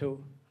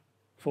 to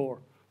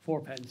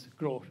 4p,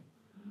 groat.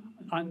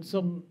 And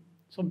some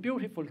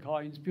beautiful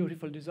coins,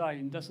 beautiful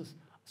design. This is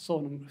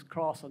sun,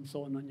 cross and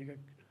sun, and you get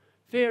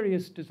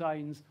various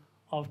designs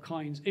of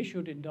coins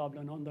issued in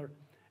Dublin under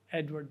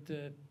Edward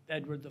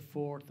IV,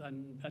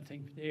 and I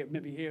think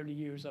maybe early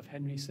years of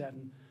Henry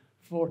VII,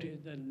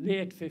 the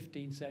late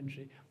 15th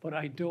century, but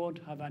I don't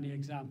have any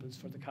examples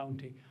for the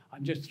county.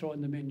 I'm just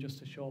throwing them in just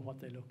to show what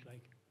they look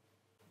like.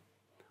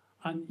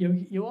 And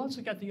you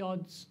also get the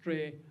odd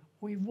stray.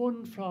 We've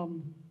one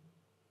from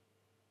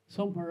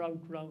somewhere out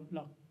around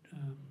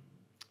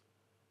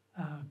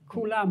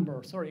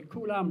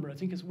Coulambra, I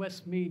think it's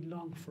Westmeath,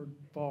 Longford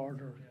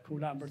border,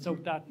 Coulambra, it's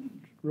out that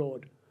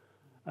road.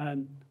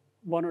 And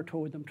one or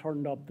two of them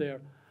turned up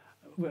there.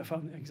 We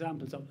found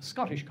examples of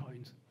Scottish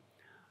coins.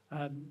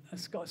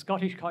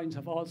 Scottish coins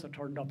have also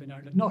turned up in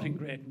Ireland, not in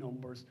great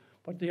numbers,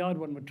 but the odd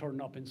one would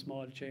turn up in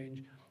small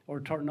change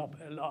or turn up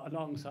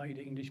alongside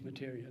English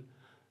material.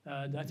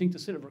 I think the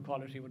silver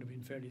quality would have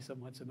been fairly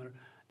somewhat similar.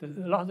 A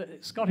lot of the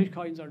Scottish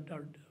coins are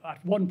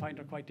at one point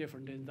are quite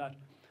different in that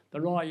the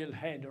royal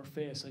head or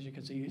face, as you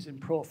can see, is in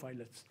profile.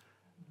 It's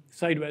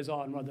sideways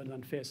on rather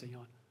than facing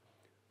on.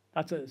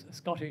 That's a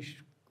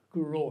Scottish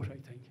groat, I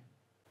think.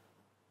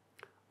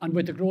 And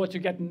with the groat,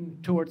 you're getting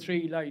 2 or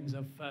 3 lines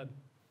of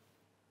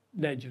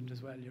legend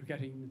as well. You're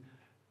getting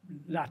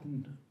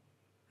Latin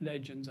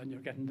legends, and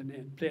you're getting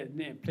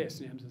the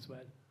place names as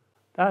well.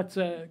 That's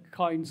a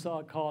coin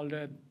called,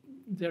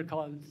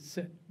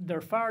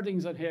 they're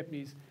farthings and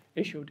halfpennies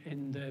issued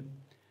in the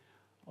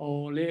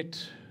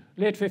late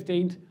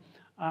 15th.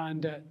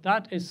 And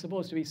that is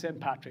supposed to be St.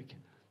 Patrick.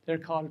 They're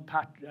called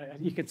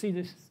you can see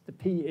this, the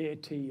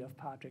PAT of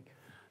Patrick.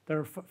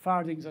 They're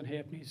farthings and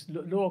halfpennies,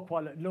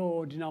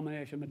 low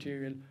denomination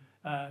material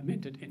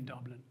minted in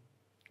Dublin.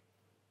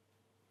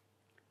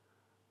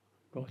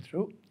 Go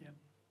through, yeah.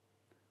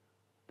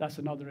 That's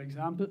another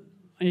example.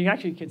 And you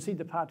actually can see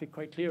the Patrick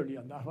quite clearly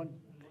on that one.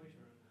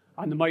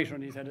 On the mitre,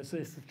 he said, it's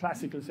the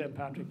classical St.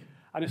 Patrick.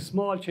 And a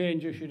small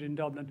change issued in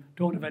Dublin.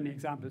 Don't have any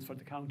examples for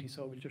the county,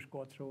 so we'll just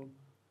go through them.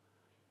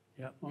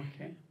 Yeah,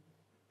 okay.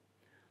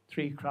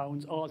 3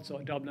 crowns, also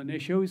Dublin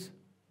issues.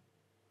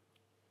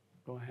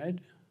 Go ahead.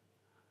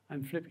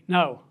 I'm flipping.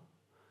 Now,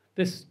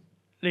 this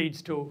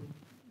leads to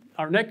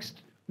our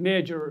next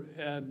major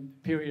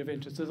period of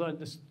interest.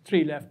 There's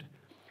three left.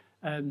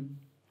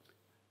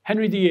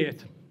 Henry VIII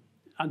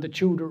and the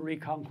Tudor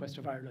reconquest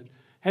of Ireland.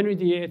 Henry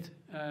VIII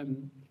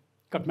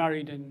got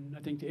married in,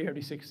 I think, the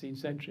early 16th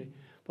century,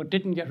 but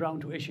didn't get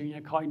around to issuing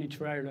a coinage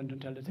for Ireland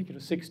until, I think, it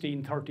was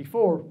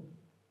 1634.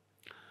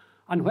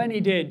 And when he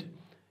did,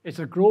 it's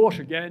a groat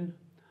again.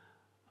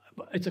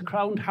 It's a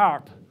crowned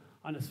harp.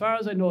 And as far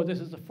as I know, this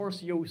is the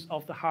first use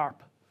of the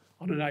harp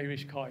on an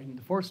Irish coin.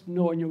 The first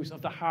known use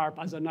of the harp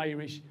as an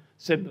Irish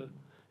symbol.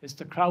 It's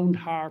the crowned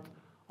harp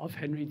of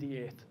Henry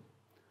VIII.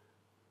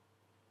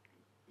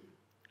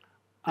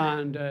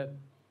 And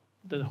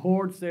the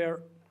hoards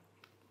there,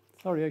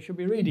 sorry, I should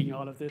be reading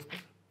all of this.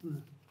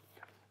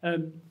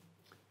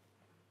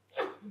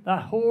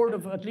 That hoard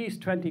of at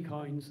least 20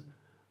 coins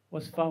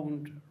was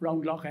found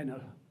round Lough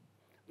Ennell.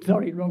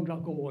 Sorry, round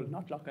Lough Ennell,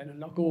 not Lough Ennell,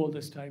 Lough Ennell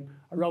this time,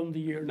 around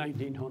the year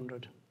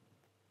 1900.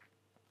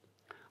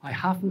 I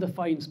haven't a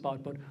fine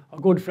spot, but a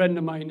good friend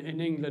of mine in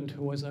England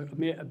who was a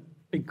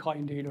big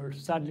coin dealer,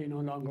 sadly no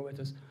longer with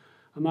us,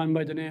 a man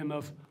by the name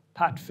of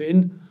Pat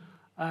Finn.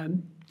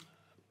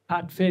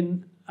 Pat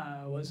Finn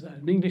was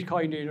an English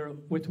coin dealer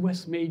with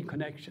Westmeath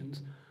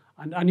connections,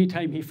 and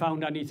anytime he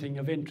found anything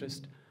of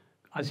interest,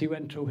 as he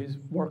went through his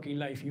working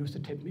life, he used to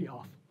tip me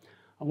off.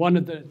 And one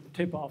of the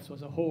tip-offs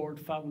was a hoard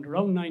found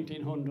around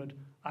 1900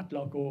 at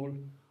Lough Ennell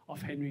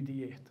of Henry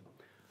VIII.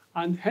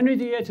 And Henry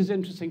VIII is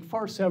interesting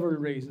for several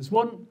reasons.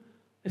 One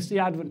is the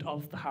advent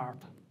of the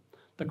harp,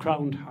 the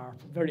crowned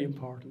harp, very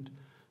important.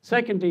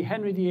 Secondly,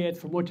 Henry VIII,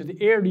 for much of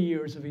the early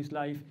years of his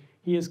life,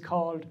 he is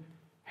called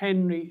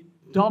Henry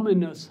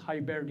Dominus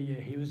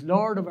Hiberniae. He was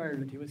Lord of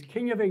Ireland. He was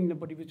King of England,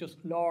 but he was just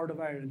Lord of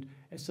Ireland.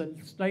 It's a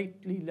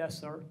slightly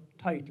lesser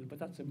title, but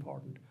that's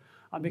important.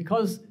 And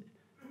because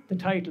the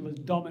title was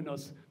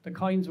Dominus, the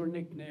coins were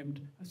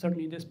nicknamed,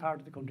 certainly in this part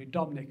of the country,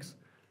 Dominics.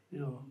 You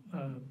know,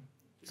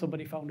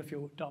 somebody found a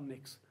few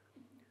Dominics.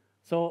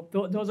 So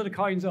those are the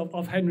coins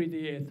of Henry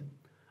VIII.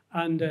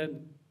 And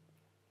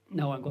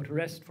now I'm going to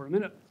rest for a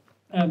minute.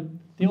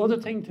 The other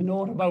thing to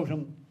note about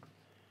him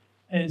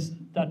is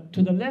that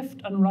to the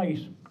left and right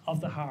of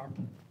the harp,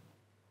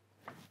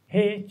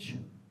 H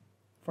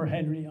for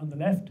Henry on the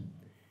left,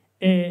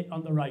 A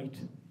on the right.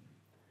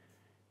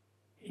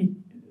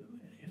 In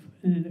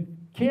the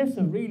case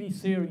of really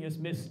serious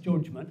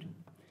misjudgment,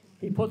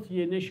 he put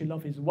the initial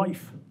of his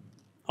wife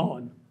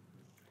on.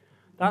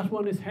 That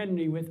one is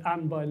Henry with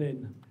Anne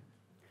Boleyn,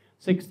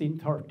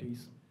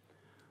 1630s.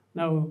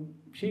 Now,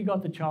 she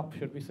got the chop,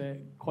 should we say,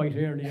 quite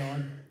early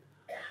on.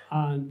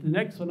 And the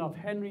next one up,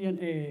 Henry and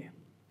A.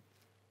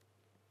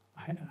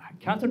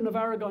 Catherine of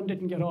Aragon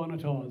didn't get on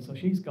at all, so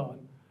she's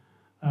gone.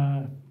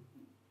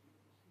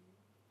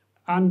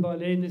 Anne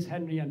Boleyn is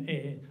Henry and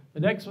A. The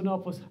next one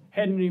up was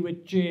Henry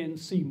with Jane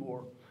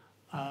Seymour.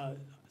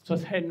 So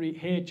it's Henry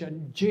H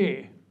and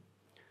J.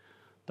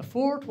 The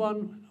fourth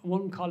one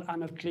called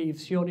Anne of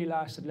Cleves, she only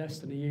lasted less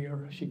than a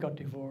year. She got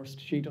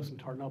divorced. She doesn't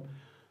turn up.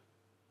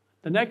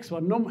 The next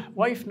one,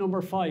 wife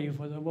number 5,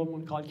 was a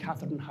woman called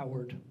Catherine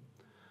Howard.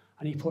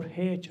 And he put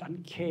H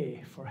and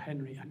K for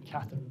Henry and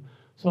Catherine.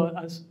 So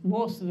as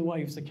most of the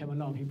wives that came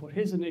along, he put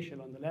his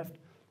initial on the left,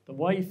 the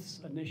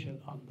wife's initial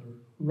on the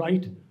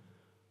right,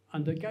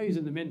 and the guys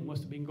in the mint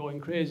must have been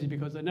going crazy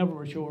because they never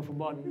were sure from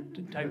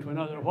one time to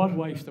another what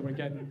wives they were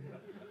getting.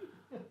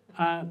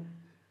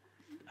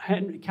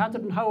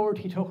 Catherine Howard,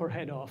 he took her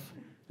head off,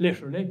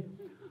 literally.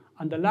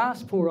 And the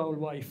last poor old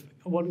wife,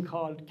 one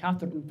called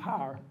Catherine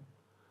Parr,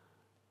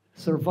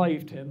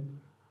 survived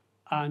him,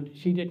 and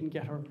she didn't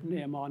get her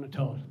name on at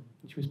all.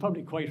 She was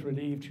probably quite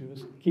relieved. She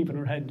was keeping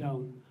her head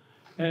down.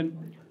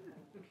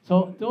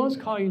 So those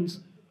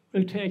coins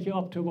will take you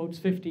up to about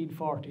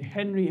 1540.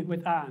 Henry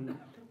with Anne,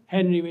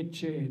 Henry with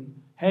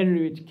Jane,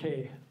 Henry with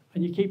Kay.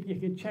 And you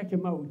can check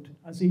him out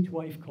as each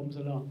wife comes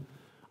along.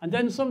 And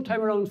then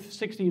sometime around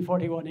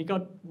 1641, he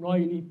got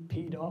royally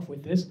peed off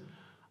with this,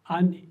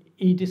 and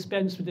he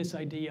dispensed with this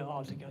idea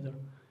altogether.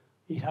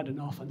 He had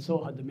enough, and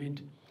so had the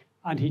mint.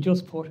 And he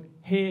just put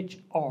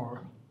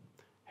H.R.,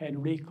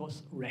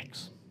 Henricus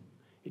Rex.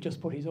 He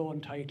just put his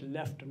own title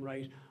left and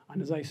right.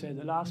 And as I said,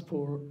 the last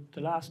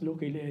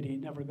lucky lady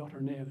never got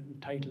her name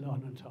and title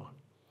on at all.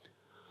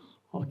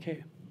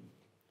 Okay.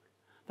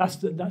 That's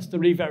the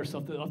reverse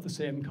of the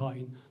same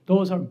coin.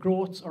 Those are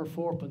groats or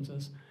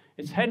fourpences.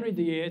 It's Henry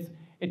VIII.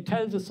 It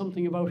tells us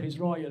something about his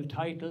royal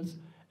titles.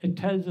 It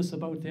tells us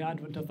about the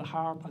advent of the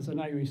harp as an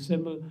Irish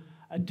symbol.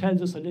 It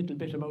tells us a little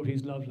bit about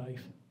his love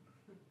life.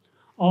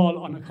 All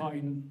on a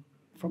coin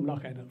from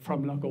Lough Ennell.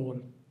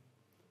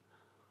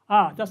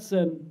 That's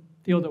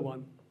the other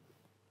one.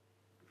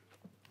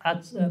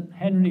 That's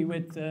Henry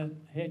with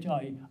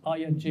H.I. I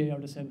and J are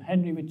the same.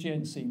 Henry with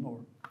Jane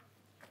Seymour.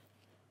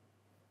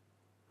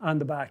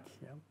 And the back,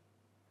 yeah.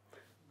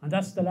 And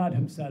that's the lad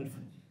himself.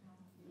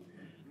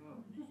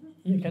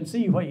 You can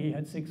see why he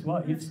had 6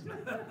 wives.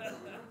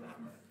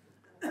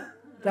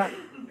 That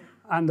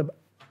and the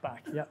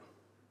back, yeah.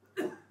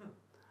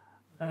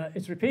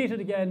 It's repeated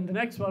again. The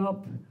next one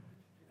up,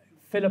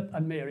 Philip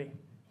and Mary.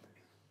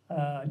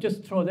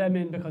 Just throw them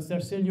in because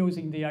they're still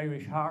using the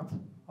Irish harp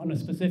on a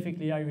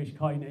specifically Irish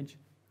coinage.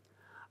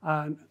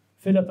 And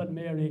Philip and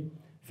Mary,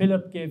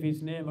 Philip gave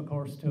his name, of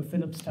course, to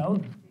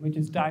Philipstown, which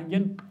is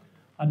Dangan,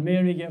 and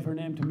Mary gave her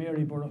name to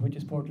Maryborough, which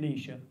is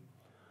Portlaoise.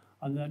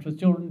 And that was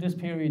during this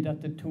period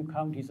that the two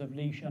counties of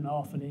Laois and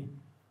Offaly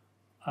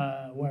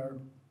were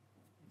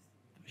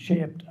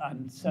shaped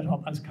and set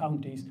up as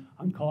counties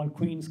and called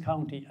Queen's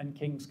County and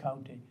King's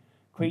County.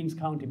 Queen's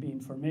County being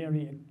for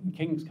Mary and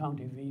King's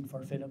County being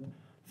for Philip.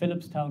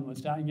 Philipstown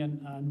was Dangan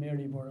and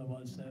Maryborough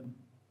was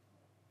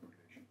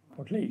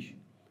Portlaoise.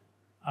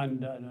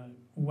 And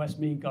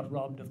Westmeath got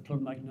robbed of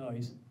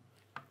Clonmacnoise.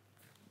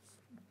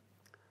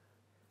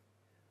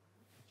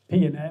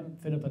 P&M,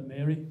 Philip and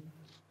Mary.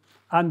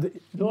 And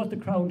note the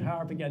crowned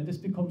harp again. This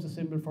becomes a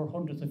symbol for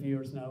hundreds of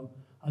years now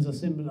as a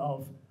symbol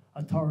of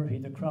authority,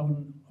 the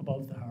crown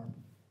above the harp.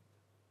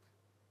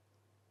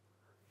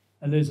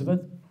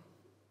 Elizabeth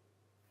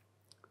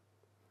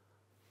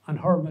and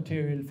her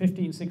material,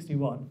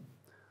 1561.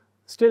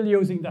 Still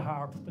using the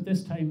harp, but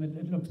this time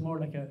it looks more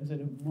like is it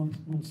a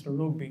Munster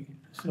Rugby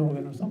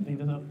slogan or something.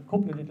 There's a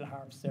couple of little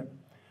harps there.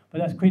 But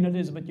that's Queen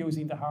Elizabeth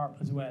using the harp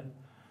as well.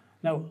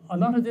 Now, a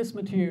lot of this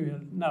material,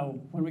 now,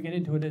 when we get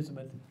into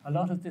Elizabeth, a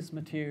lot of this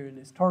material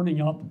is turning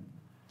up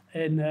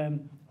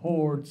in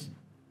hoards.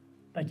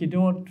 Like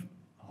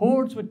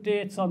hoards with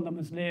dates on them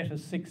as late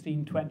as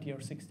 1620 or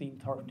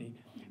 1630.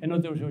 In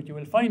other words, you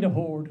will find a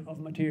hoard of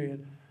material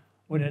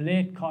with a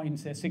late coin,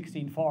 say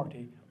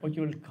 1640, but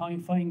you'll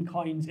find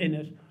coins in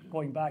it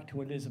going back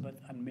to Elizabeth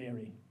and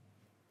Mary.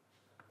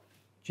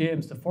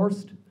 James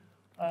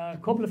I, a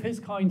couple of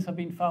his coins have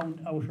been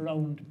found out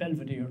around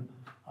Belvedere.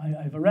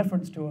 I have a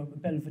reference to a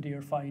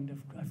Belvedere find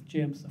of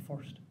James I,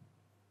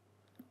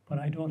 but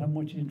I don't have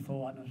much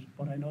info on it,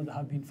 but I know they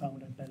have been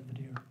found at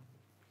Belvedere.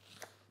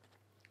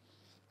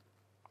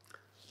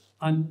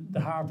 And the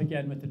harp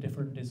again with the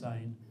different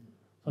design.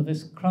 So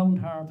this crowned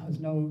harp has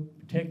now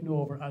taken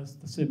over as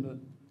the symbol,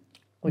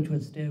 which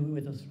will stay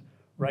with us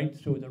right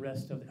through the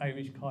rest of the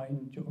Irish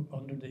coin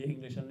under the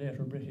English and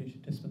later British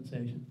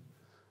dispensation.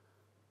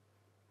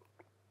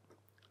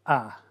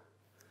 Now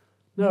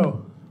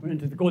we're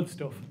into the good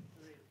stuff.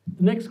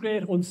 The next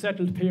great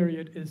unsettled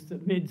period is the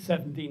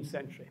mid-17th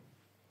century.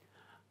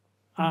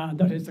 And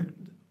that is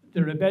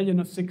the rebellion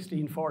of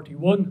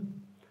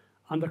 1641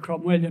 and the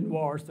Cromwellian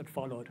wars that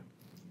followed.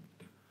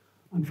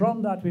 And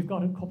from that, we've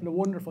got a couple of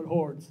wonderful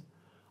hoards,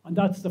 and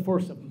that's the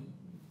first of them.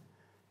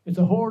 It's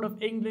a hoard of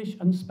English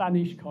and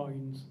Spanish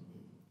coins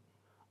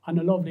and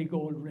a lovely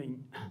gold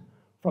ring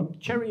from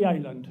Cherry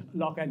Island,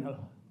 Lough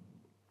Ennell.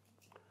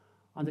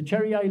 And the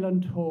Cherry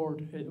Island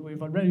hoard,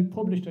 we've already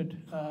published it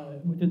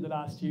within the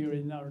last year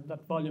in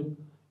that volume,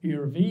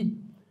 Year V.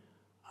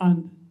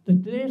 And the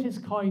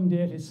latest coin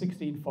date is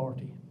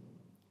 1640.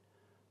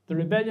 The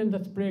rebellion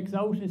that breaks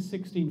out is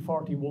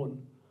 1641.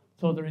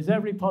 So there is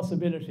every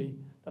possibility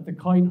that the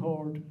coin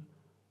hoard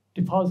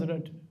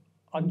deposited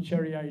on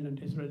Cherry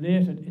Island is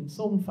related in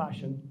some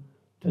fashion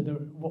to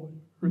the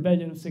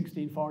rebellion of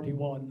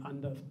 1641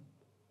 and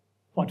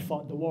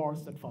the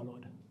wars that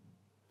followed.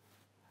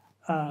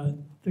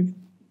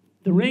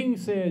 The ring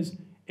says,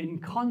 "In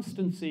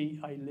constancy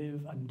I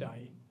live and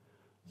die."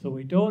 So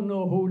we don't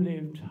know who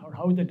lived or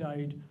how they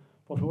died,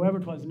 but whoever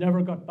it was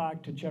never got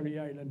back to Cherry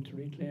Island to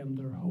reclaim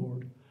their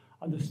hoard.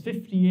 And there's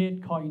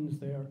 58 coins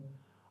there.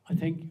 I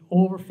think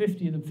over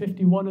 50 of them,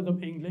 51 of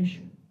them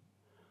English,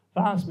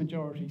 vast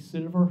majority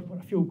silver, but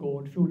a few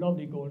gold, a few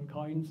lovely gold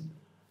coins.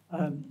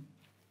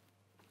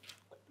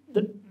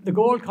 The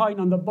gold coin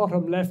on the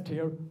bottom left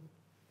here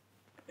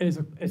is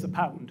a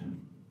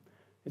pound.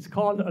 It's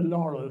called a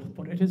laurel,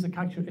 but it's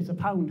a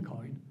pound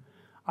coin.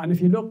 And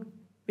if you look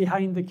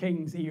behind the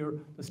king's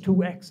ear, there's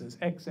two X's,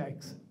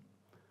 XX,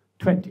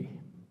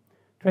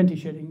 20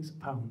 shillings a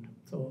pound.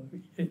 So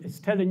it's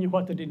telling you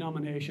what the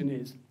denomination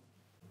is.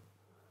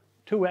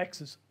 Two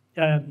X's.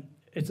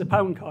 It's a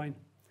pound coin.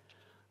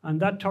 And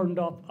that turned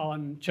up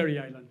on Cherry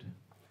Island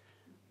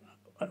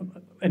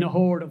in a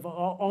hoard of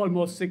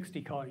almost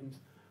 60 coins.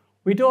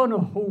 We don't know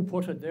who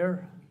put it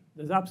there.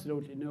 There's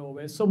absolutely no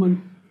way.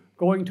 Someone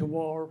going to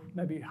war,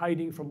 maybe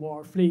hiding from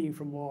war, fleeing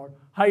from war,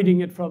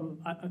 hiding it from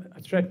a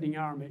threatening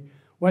army.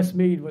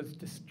 Westmeath was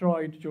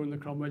destroyed during the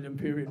Cromwellian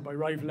period by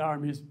rival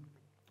armies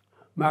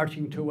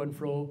marching to and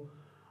fro,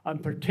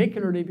 and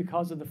particularly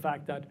because of the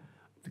fact that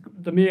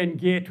the main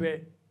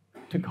gateway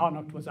to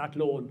Connacht was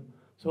Athlone.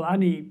 So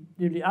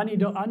nearly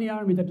any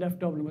army that left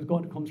Dublin was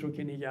going to come through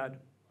Kinnegad.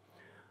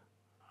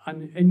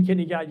 And in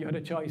Kinnegad, you had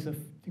a choice of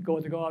to go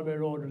the Galway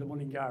Road or the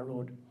Mullingar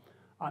Road,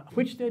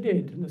 which they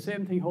did. And the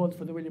same thing holds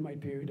for the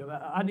Williamite period.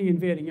 Any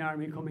invading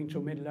army coming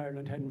through Middle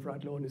Ireland heading for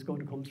Athlone is going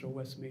to come through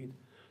Westmeath.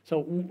 So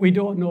we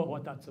don't know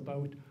what that's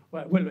about.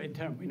 Well, in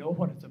terms, we know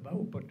what it's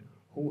about, but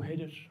who hid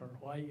it or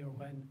why or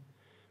when.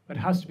 But it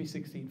has to be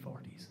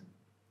 1640s.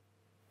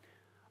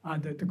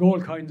 And the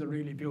gold coins are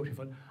really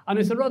beautiful. And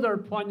it's a rather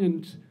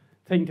poignant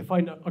thing to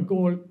find a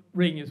gold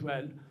ring as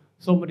well.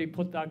 Somebody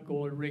put that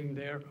gold ring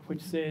there,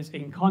 which says,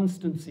 "In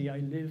constancy I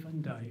live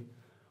and die."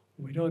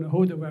 We don't know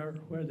who they were,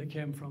 where they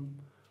came from.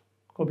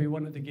 Could be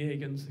one of the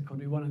Gagans, it could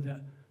be one of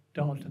the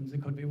Daltons,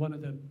 it could be one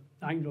of the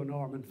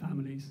Anglo-Norman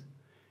families.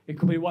 It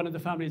could be one of the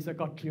families that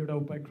got cleared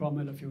out by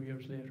Cromwell a few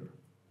years later.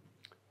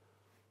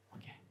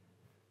 Okay.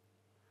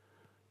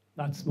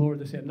 That's more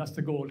the same. That's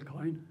the gold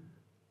coin.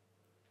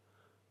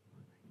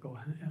 Go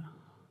ahead, yeah.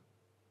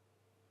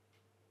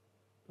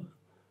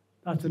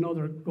 That's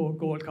another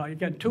gold coin.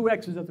 Again, 2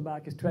 X's at the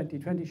back is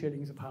 20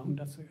 shillings a pound.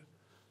 That's in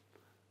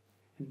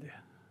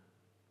there.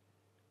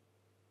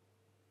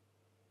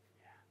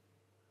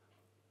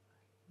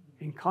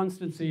 Yeah. In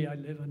constancy, I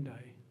live and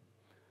die.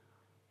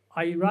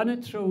 I ran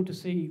it through to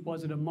see,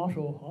 was it a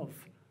motto of,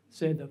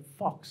 say, the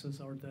Foxes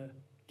or the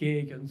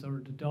Gagans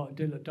or the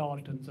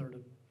Daltons or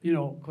the, you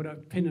know, could I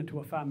pin it to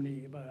a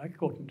family? But I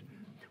couldn't.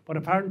 But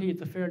apparently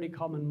it's a fairly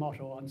common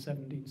motto on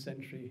 17th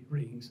century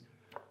rings.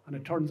 And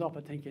it turns up,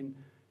 I think, in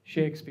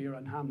Shakespeare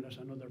and Hamlet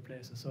and other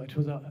places. So it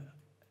was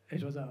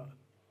a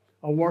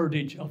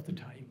wordage of the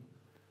time.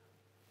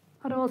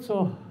 And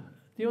also,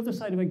 the other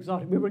side of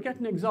exotic, we were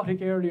getting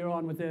exotic earlier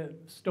on with the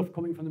stuff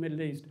coming from the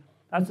Middle East.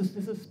 This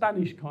is a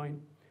Spanish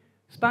coin.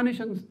 Spanish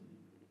and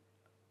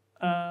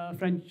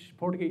French,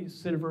 Portuguese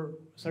silver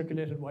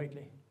circulated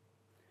widely.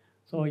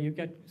 So you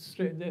get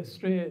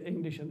straight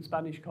English and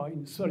Spanish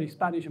coins, sorry,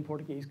 Spanish and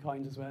Portuguese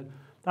coins as well.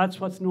 That's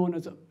what's known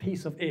as a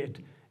piece of 8.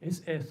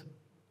 It's a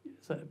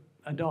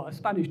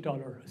Spanish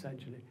dollar,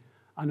 essentially.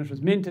 And it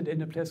was minted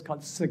in a place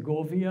called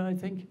Segovia, I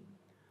think,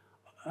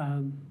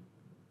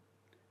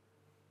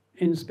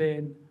 in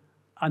Spain.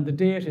 And the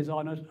date is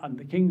on it, and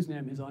the king's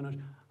name is on it.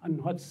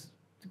 And what's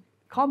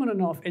common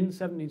enough in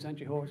 17th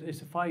century hoards is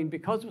to find,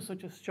 because of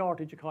such a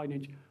shortage of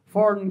coinage,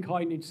 foreign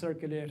coinage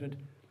circulated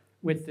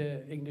with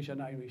the English and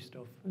Irish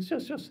stuff. It's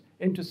just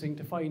interesting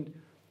to find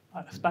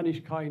a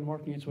Spanish coin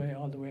working its way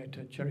all the way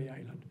to Cherry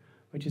Island,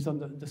 which is on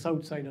the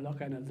south side of Lough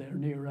Ennell there,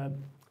 near,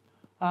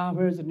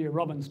 where is it, near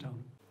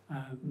Robinstown.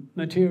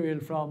 Material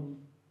from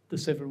the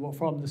Civil War,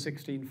 from the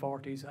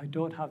 1640s. I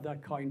don't have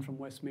that coin from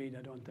Westmeath,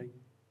 I don't think.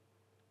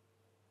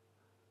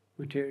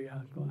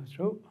 Material going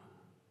through.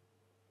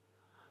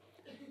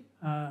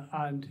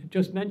 And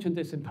just mention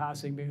this in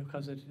passing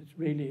because it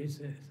really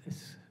is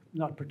it's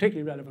not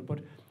particularly relevant,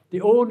 but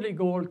the only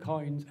gold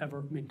coins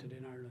ever minted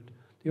in Ireland,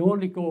 the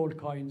only gold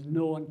coins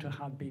known to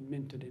have been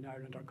minted in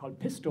Ireland are called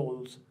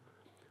pistoles,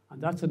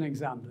 and that's an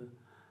example.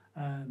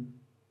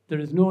 There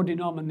is no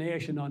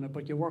denomination on it,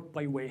 but you work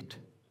by weight.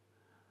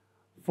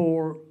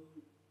 Four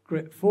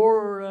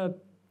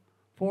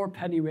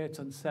pennyweights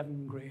and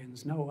 7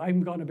 grains. Now,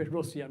 I'm gone a bit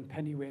rusty on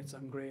pennyweights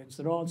and grains.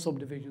 They're all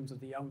subdivisions of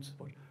the ounce,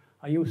 but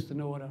I used to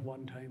know it at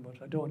one time,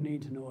 but I don't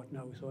need to know it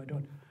now, so I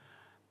don't.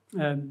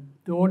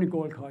 The only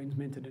gold coins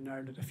minted in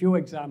Ireland, a few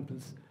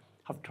examples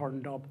have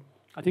turned up.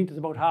 I think there's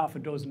about half a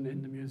dozen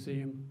in the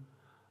museum.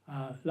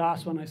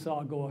 Last one I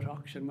saw go at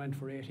auction went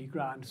for 80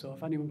 grand, so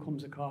if anyone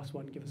comes across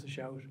one, give us a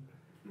shout.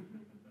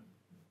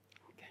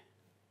 Okay.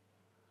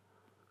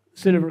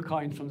 Silver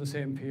coins from the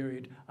same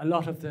period. A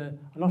lot of the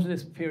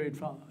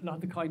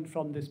coins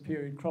from this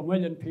period,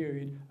 Cromwellian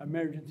period,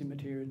 emergency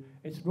material.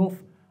 It's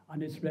rough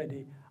and it's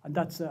ready, and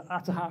that's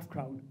a half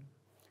crown.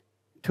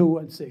 2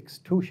 and 6,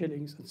 2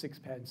 shillings and 6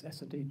 pence,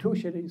 S&D. 2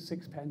 shillings,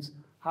 6 pence,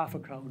 half a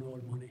crown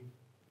old money.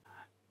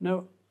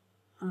 Now,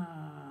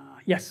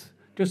 yes,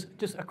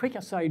 just a quick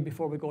aside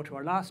before we go to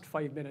our last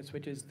 5 minutes,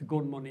 which is the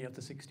gun money of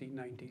the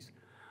 1690s.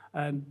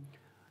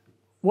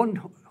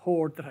 One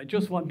hoard that I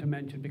just want to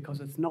mention because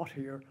it's not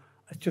here,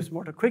 it's just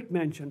worth a quick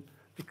mention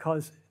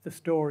because the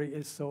story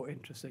is so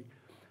interesting.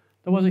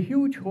 There was a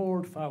huge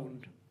hoard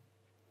found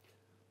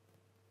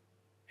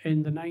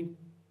in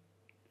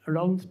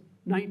around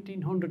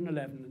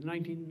 1911, the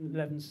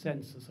 1911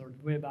 census, or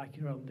way back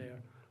around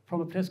there, from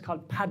a place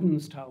called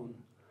Paddonstown.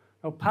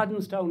 Now,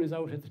 Paddonstown is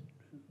out at the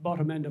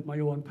bottom end of my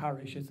own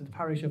parish. It's the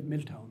parish of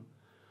Milltown.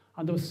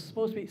 And there was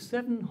supposed to be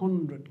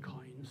 700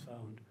 coins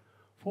found,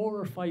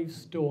 4 or 5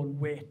 stone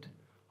weight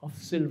of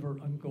silver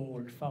and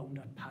gold found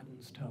at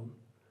Paddonstown.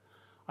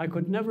 I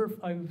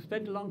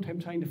spent a long time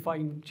trying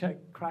to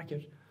crack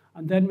it,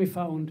 and then we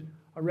found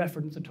a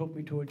reference that took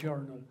me to a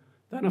journal.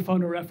 Then I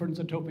found a reference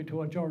that took me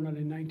to a journal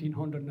in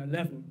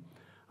 1911.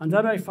 And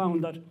then I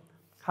found that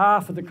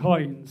half of the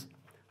coins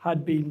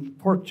had been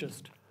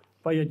purchased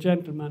by a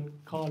gentleman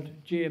called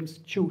James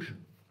Chute.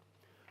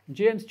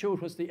 James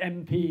Chute was the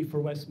MP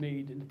for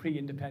Westmeath in the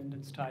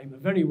pre-independence time, a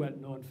very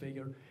well-known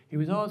figure. He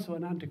was also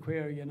an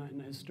antiquarian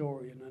and a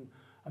historian and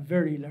a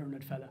very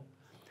learned fella.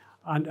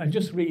 And I'll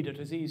just read it,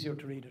 it's easier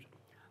to read it.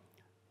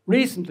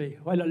 Recently,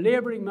 while a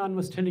labouring man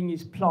was tilling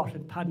his plot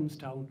at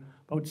Paddonstown,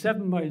 about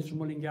 7 miles from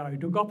Mullingar,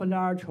 dug up a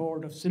large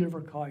hoard of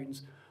silver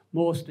coins,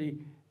 mostly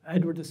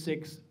Edward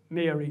VI,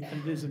 Mary,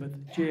 Elizabeth,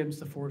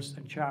 James I,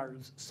 and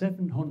Charles,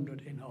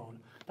 700 in all.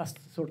 That's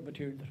the sort of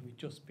material that we've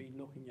just been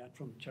looking at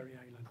from Cherry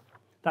Island,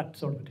 that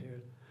sort of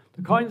material.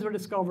 The coins were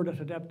discovered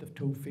at a depth of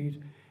 2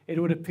 feet. It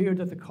would appear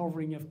that the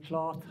covering of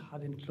cloth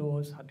had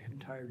enclosed had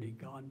entirely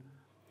gone.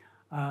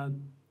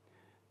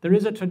 There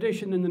is a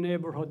tradition in the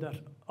neighbourhood that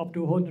up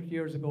to 100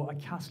 years ago, a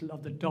castle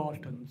of the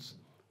Daltons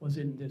was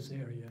in this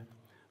area.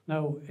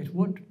 Now, it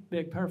would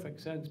make perfect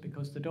sense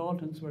because the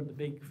Daltons were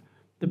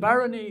the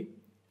barony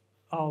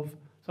of,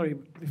 sorry,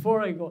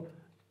 before I go,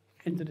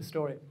 into the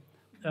story.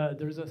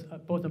 There's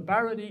both a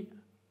barony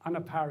and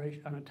a parish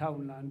and a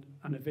townland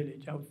and a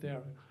village out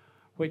there,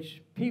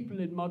 which people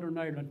in modern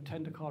Ireland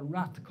tend to call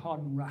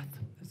Rathconrath,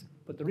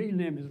 but the real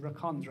name is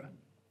Racondra.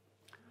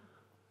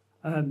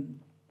 And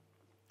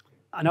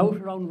out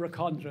around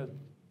Racondra,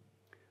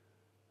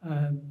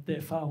 they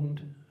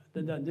found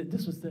that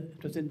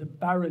it was in the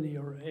barony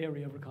or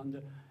area of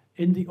Racondra.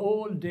 In the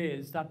old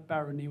days, that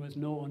barony was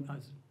known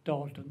as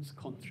Dalton's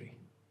country.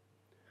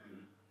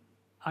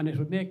 And it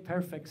would make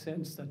perfect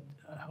sense that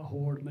a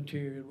hoard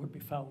material would be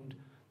found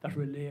that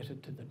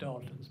related to the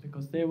Daltons,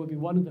 because they would be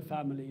one of the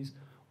families,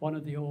 one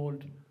of the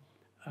old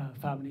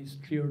families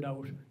cleared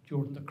out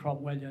during the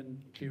Cromwellian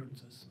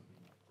clearances.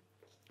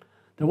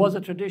 There was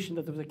a tradition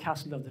that there was a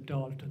castle of the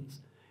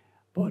Daltons,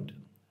 but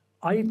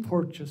I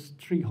purchased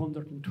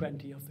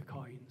 320 of the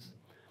coins.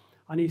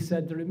 And he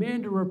said the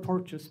remainder were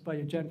purchased by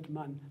a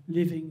gentleman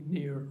living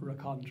near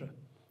Racondra.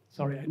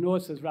 Sorry, I know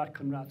it says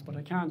Rathconrath, but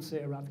I can't say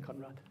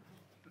Rathconrath.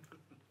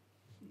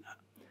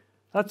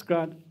 That's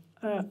grand.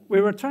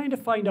 We were trying to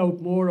find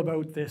out more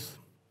about this,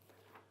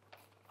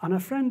 and a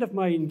friend of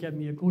mine gave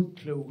me a good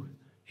clue.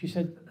 She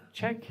said,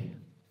 check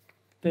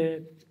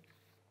the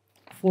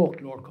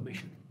Folklore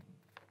Commission.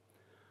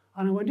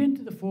 And I went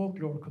into the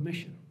Folklore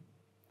Commission.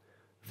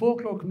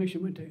 Folklore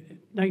Commission went to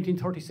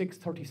 1936,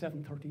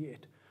 37,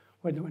 38,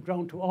 where they went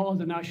round to all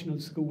the national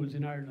schools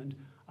in Ireland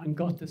and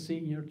got the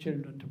senior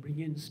children to bring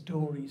in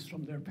stories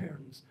from their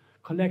parents,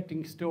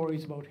 collecting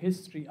stories about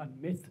history and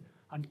myth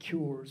and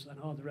cures and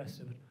all the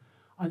rest of it.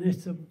 And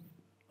it's a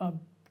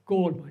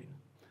gold mine.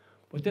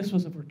 But this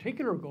was a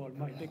particular gold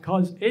mine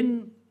because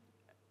in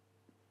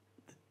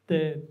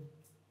the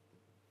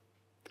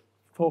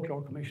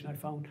Folklore Commission I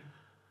found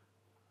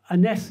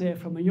an essay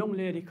from a young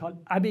lady called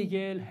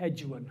Abigail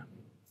Hedgewan,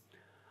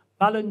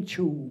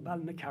 Ballinchew,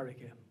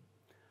 Balnacarriga,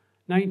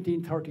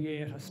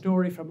 1938, a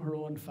story from her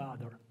own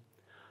father.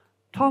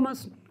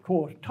 Thomas,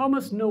 quote,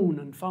 Thomas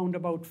Noonan found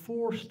about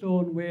 4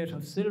 stone weight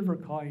of silver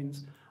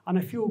coins and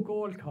a few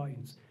gold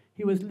coins.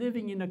 He was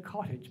living in a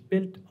cottage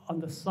built on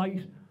the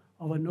site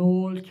of an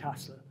old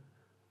castle.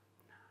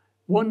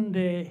 One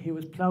day he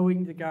was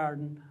ploughing the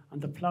garden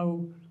and the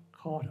plough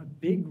caught a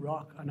big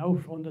rock, and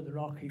out under the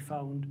rock he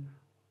found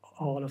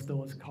all of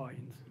those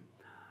coins.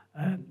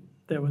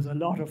 There was a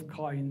lot of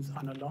coins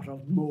and a lot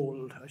of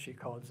mould, as she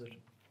calls it.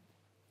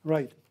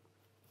 Right.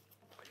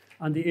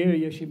 And the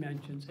area she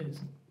mentions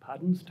is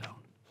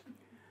Paddonstown.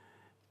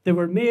 They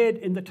were made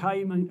in the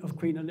time of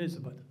Queen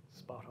Elizabeth,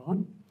 spot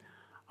on.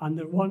 And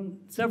there were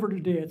several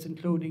dates,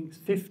 including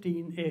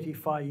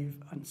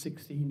 1585 and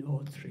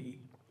 1603.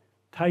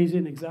 Ties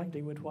in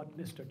exactly with what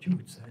Mr.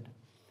 Jute said.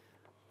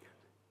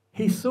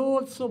 He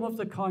sold some of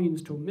the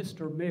coins to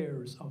Mr.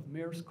 Mayers of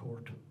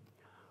Marescourt,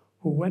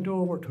 who went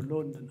over to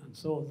London and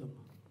sold them,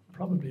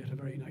 probably at a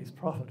very nice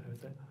profit, I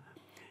would say.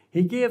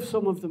 He gave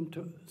some of them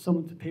to some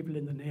of the people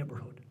in the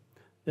neighbourhood.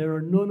 There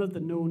are none of the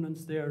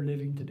Noonans there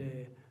living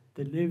today.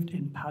 They lived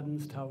in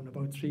Paddonstown,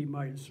 about 3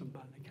 miles from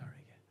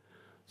Balnacarriga.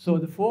 So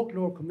the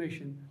Folklore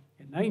Commission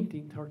in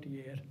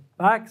 1938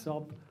 backs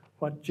up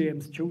what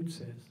James Jute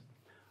says.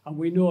 And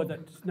we know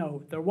that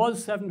now there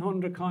was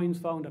 700 coins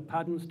found at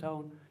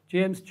Paddonstown.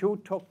 James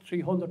Jute took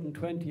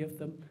 320 of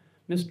them.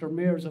 Mr.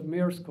 Mayers of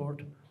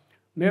Marescourt.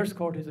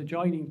 Marescourt is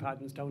adjoining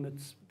Paddonstown,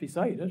 it's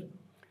beside it.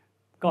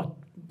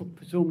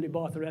 Presumably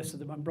bought the rest of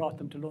them and brought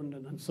them to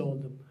London and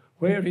sold them.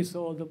 Where he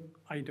sold them,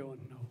 I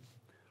don't know.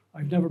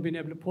 I've never been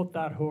able to put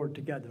that hoard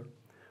together.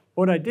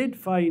 But I did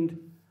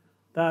find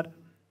that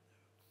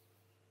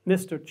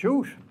Mr.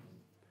 Jute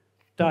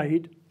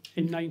died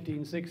in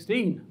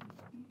 1916.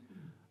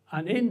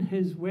 And in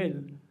his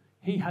will,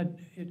 he had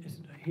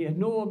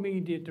no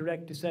immediate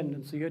direct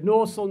descendants. He had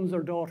no sons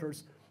or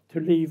daughters to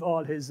leave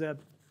all his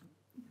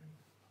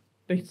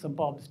bits and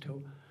bobs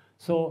to.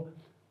 So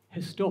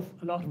his stuff,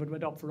 a lot of it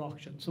went up for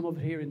auction. Some of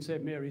it here in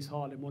St. Mary's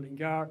Hall in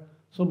Mullingar,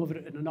 some of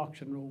it in an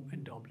auction room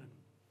in Dublin.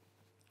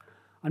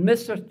 And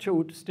Mr.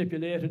 Jute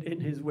stipulated in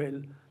his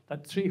will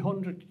that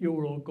 £300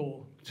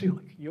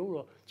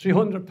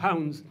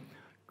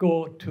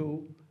 go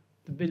to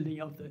the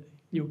building of the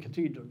new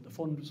cathedral. The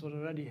fund was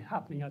already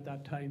happening at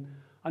that time.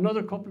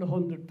 Another couple of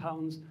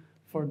 £100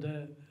 for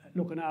the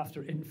looking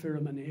after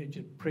infirm and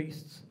aged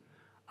priests.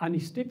 And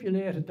he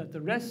stipulated that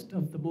the rest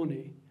of the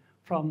money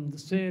from the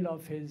sale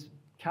of his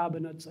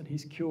cabinets and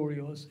his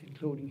curios,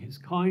 including his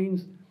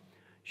coins,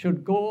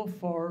 should go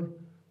for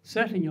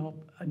setting up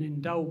an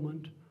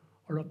endowment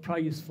or a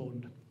prize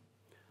fund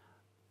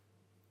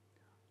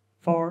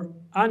for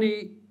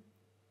any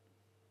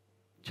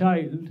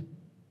child,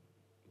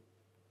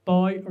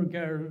 boy or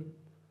girl,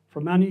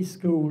 from any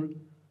school,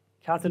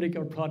 Catholic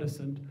or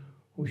Protestant,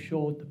 who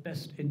showed the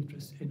best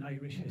interest in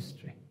Irish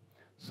history.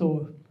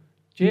 So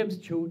James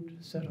Jute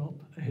set up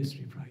a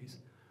history prize,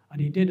 and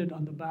he did it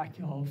on the back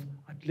of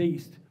at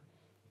least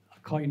a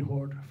coin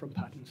hoard from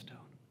Paddonstown.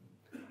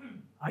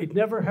 I'd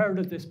never heard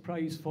of this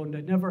prize fund.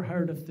 I'd never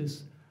heard of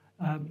this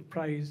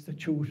prize, the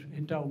Jute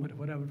endowment, or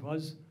whatever it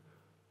was.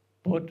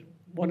 But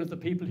one of the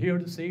people here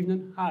this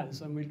evening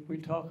has, and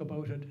we'll talk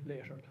about it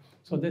later.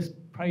 So this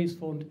prize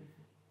fund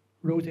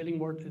Ruth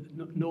Illingworth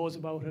knows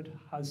about it,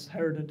 has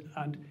heard it,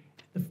 and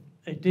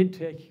it did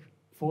take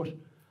foot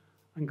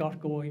and got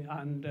going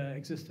and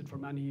existed for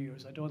many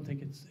years. I don't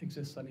think it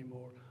exists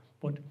anymore.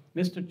 But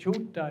Mr.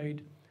 Chute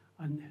died,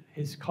 and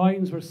his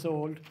coins were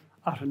sold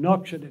at an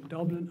auction in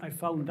Dublin. I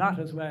found that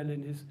as well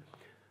in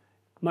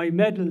my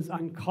medals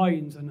and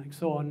coins and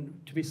so on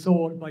to be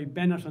sold by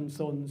Bennett and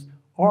Sons,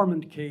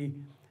 Ormond Quay,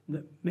 in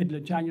the middle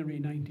of January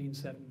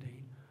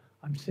 1917.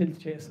 I'm still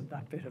chasing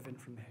that bit of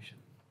information.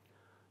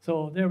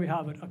 So there we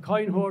have it, a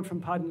coin hoard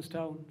from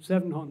Paddonstown,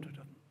 700 of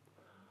them,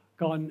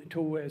 gone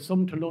to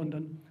some to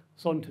London,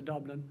 some to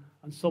Dublin,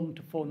 and some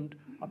to fund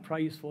a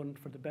prize fund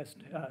for the best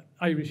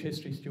Irish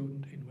history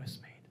student in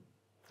Westmeath.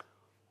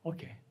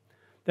 Okay,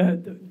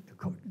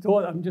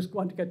 so I'm just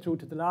going to get through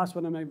to the last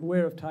one. I'm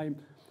aware of time.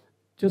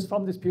 Just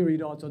from this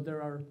period also,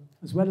 there are,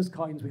 as well as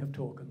coins, we have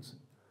tokens.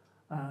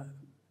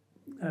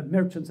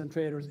 Merchants and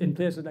traders in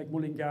places like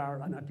Mullingar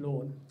and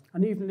Athlone,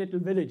 and even little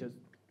villages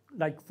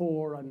like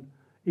Fore and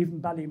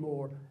even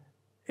Ballymore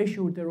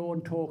issued their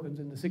own tokens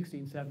in the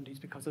 1670s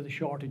because of the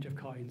shortage of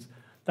coins.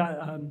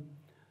 That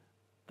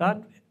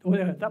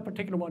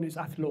particular one is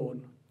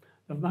Athlone,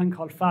 a man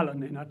called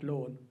Fallon in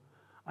Athlone.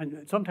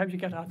 And sometimes you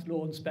get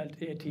Athlone spelled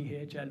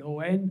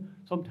A-T-H-L-O-N,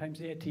 sometimes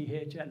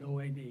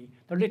A-T-H-L-O-N-E.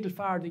 They're little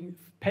farthing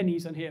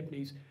pennies and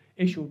halfpennies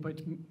issued by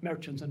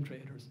merchants and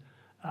traders.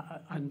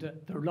 And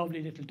they're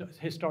lovely little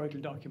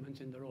historical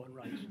documents in their own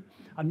right.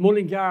 And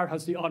Mullingar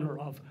has the honour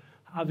of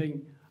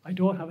having, I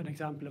don't have an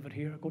example of it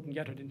here, I couldn't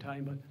get it in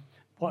time, but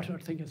what I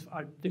think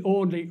are the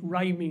only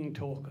rhyming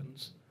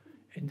tokens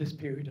in this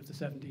period of the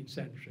 17th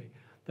century.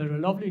 They're a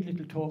lovely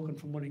little token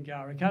from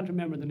Mullingar. I can't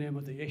remember the name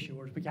of the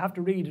issuers, but you have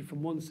to read it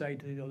from one side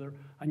to the other,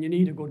 and you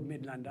need a good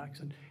Midland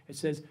accent. It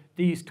says,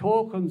 "These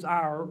tokens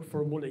are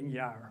for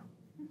Mullingar."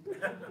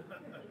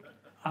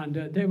 And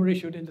they were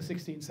issued in the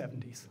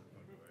 1670s.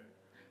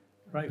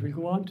 Right, we'll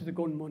go on to the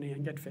gun money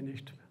and get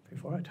finished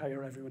before I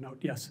tire everyone out.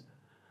 Yes.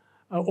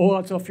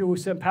 Also a few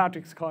St.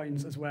 Patrick's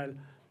coins as well.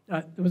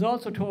 There was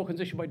also tokens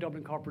issued by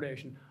Dublin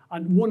Corporation,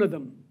 and one of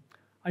them,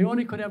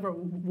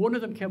 one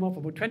of them came up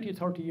about 20 or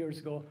 30 years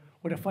ago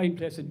with a fine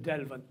place in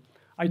Delvin.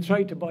 I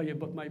tried to buy it,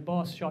 but my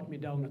boss shot me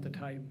down at the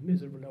time,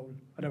 miserable old,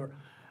 whatever.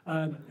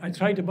 I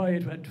tried to buy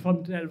it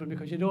from Delvin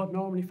because you don't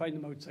normally find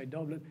them outside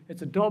Dublin.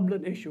 It's a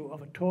Dublin issue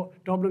of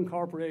Dublin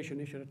Corporation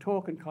issued a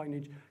token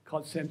coinage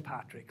called St.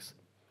 Patrick's.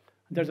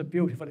 And there's a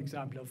beautiful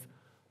example of,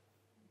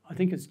 I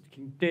think it's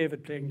King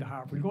David playing the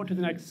harp. We'll go to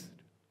the next.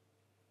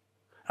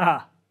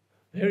 Ah,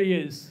 there he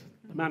is,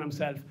 the man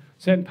himself.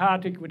 St.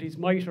 Patrick with his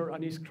mitre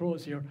and his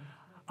crozier.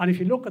 And if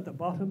you look at the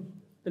bottom,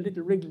 the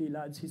little wriggly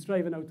lads, he's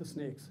driving out the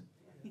snakes.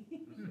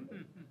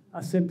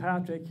 As St.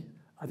 Patrick,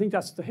 I think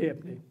that's the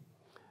halfpenny.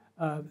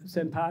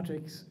 St.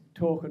 Patrick's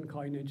token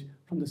coinage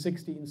from the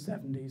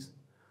 1670s.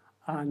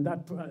 And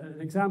that an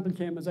example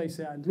came, as I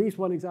said, at least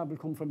one example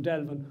come from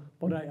Delvin,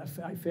 but I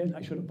failed.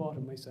 I should have bought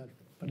it myself,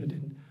 but I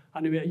didn't.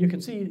 Anyway, you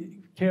can see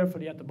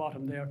carefully at the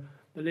bottom there,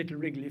 the little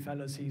wriggly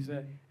fellas. He's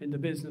in the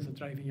business of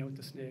driving out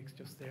the snakes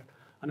just there.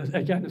 And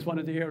again, it's one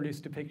of the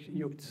earliest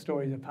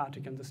stories of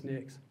Patrick and the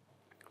snakes.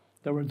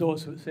 There were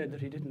those who said that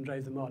he didn't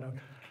drive them all out.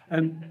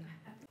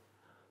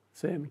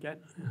 Same again.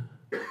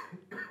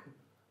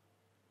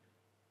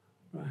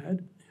 Go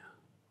ahead.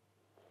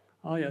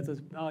 Oh yeah,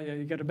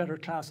 you get a better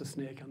class of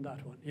snake on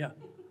that one, yeah.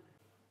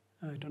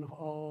 I don't know,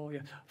 oh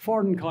yeah.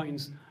 Foreign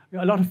coins,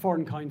 a lot of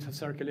foreign coins have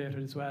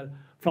circulated as well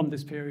from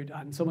this period,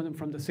 and some of them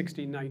from the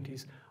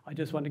 1690s. I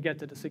just want to get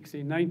to the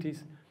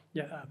 1690s.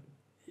 Yeah,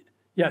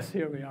 yes,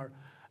 here we are.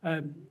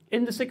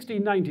 In the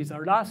 1690s,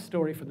 our last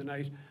story for the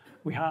night,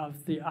 we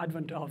have the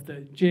advent of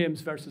the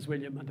James versus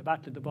William and the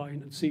Battle of the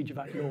Boyne and Siege of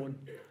Athlone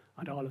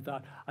and all of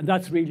that. And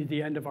that's really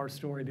the end of our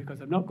story because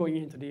I'm not going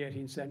into the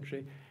 18th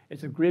century.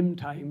 It's a grim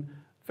time.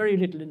 Very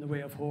little in the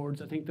way of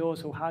hoards. I think those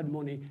who had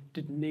money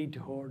didn't need to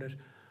hoard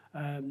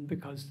it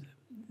because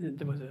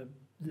there was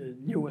the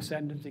new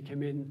ascendancy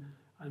came in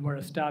and were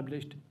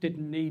established,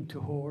 didn't need to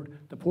hoard.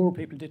 The poor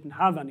people didn't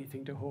have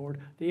anything to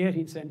hoard. The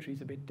 18th century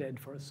is a bit dead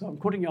for us. So I'm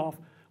cutting off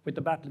with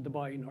the Battle of the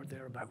Boyne or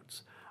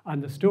thereabouts.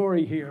 And the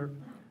story here,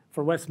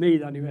 for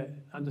Westmeath anyway,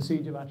 and the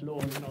Siege of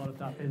Athlone and all of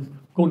that is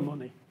gun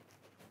money.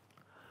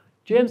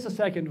 James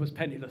II was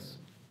penniless.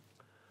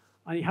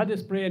 And he had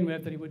this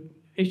brainwave that he would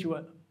issue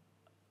a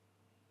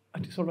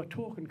sort of a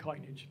token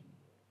coinage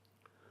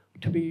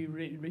to be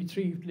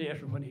retrieved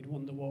later when he'd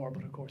won the war,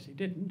 but of course he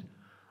didn't.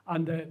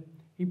 And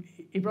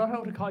he brought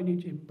out a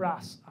coinage in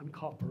brass and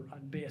copper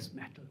and base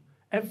metal.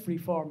 Every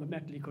form of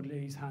metal he could lay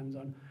his hands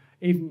on,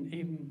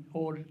 even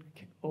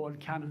old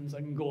cannons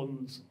and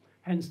guns,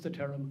 hence the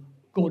term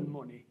gun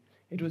money.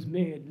 It was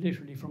made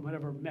literally from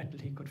whatever metal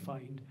he could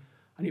find.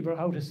 And he brought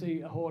out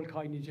a whole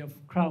coinage of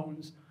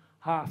crowns,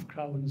 half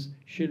crowns,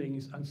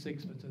 shillings and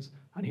sixpences.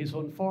 And his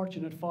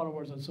unfortunate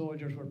followers and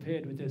soldiers were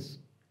paid with this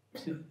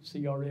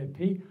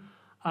CRAP.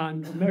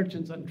 And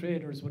merchants and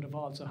traders would have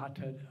also had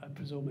to, I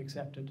presume,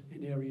 accept it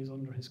in areas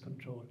under his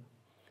control.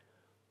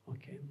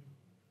 Okay.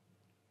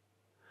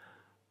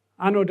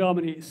 Anno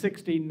Domini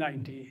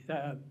 1690.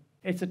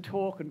 It's a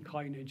token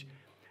coinage.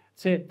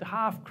 Say the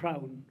half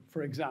crown,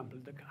 for example,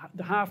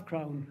 the half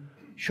crown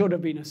should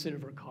have been a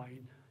silver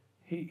coin.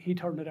 He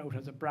turned it out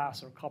as a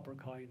brass or copper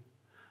coin.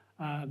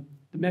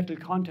 The metal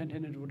content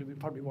in it would have been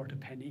probably worth a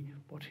penny,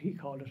 but he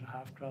called it a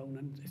half crown.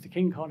 And if the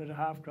king called it a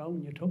half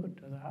crown, you took it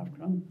as a half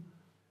crown.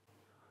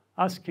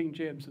 Ask King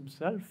James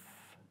himself,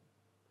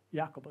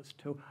 Jacobus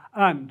too.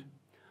 And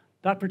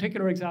that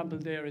particular example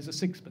there is a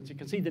sixpence. You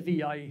can see the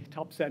VI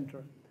top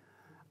centre.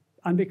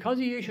 And because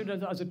he issued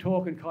it as a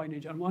token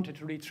coinage and wanted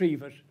to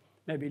retrieve it,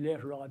 maybe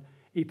later on,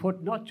 he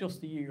put not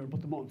just the year,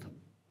 but the month.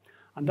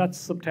 And that's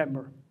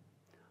September.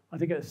 I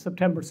think it's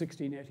September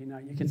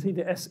 1689. You can see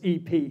the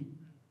SEP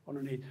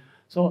underneath.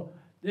 So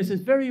this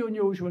is very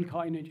unusual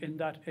coinage in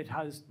that it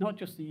has not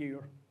just the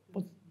year,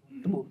 but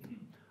the month.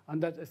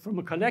 And that from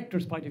a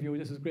collector's point of view,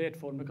 this is great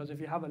fun, because if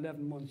you have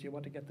 11 months, you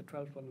want to get the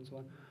 12th one and so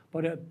on.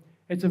 But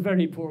it's a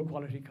very poor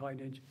quality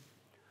coinage.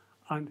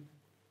 And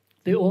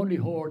the only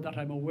hoard that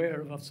I'm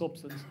aware of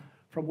substance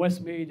from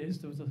Westmeath is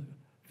there was a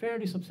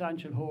fairly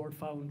substantial hoard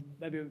found,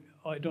 maybe,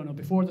 I don't know,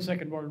 before the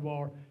Second World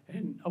War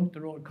out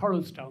the road,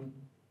 Coralstown.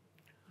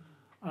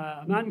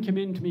 A man came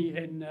in to me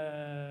in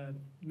a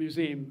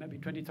museum maybe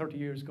 20, 30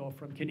 years ago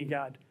from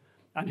Kinnegad,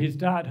 and his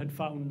dad had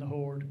found the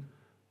hoard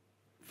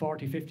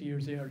 40, 50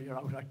 years earlier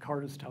out at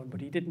Coralstown,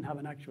 but he didn't have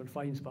an actual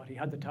find spot. He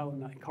had the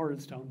town in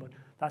Coralstown, but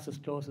that's as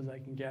close as I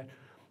can get.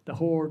 The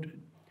hoard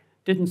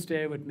didn't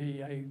stay with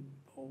me. I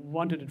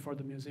wanted it for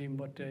the museum,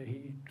 but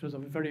it was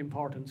of very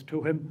importance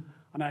to him,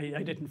 and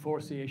I didn't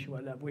force the issue.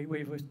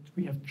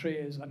 We have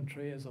trays and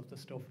trays of the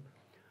stuff.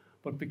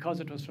 But because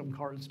it was from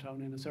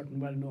Coralstown in a certain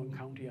well-known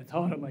county, I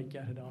thought I might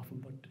get it off him,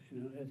 but you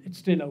know, it's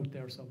still out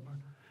there somewhere.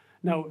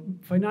 Now,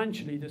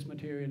 financially, this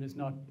material is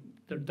not,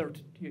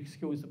 you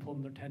excuse the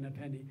pun, they're 10 a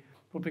penny.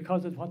 But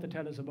because of what they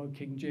tell us about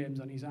King James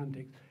and his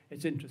antics,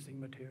 it's interesting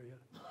material.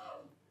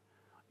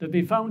 They've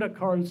been found at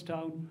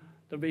Coralstown,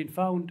 they've been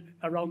found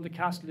around the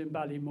castle in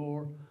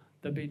Ballymore,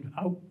 they've been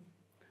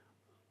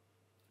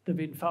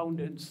found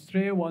in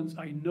stray ones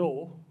I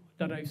know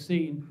that I've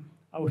seen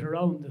out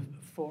around the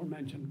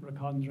aforementioned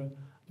Racondra.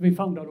 They've been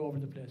found all over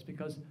the place,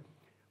 because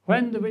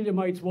when the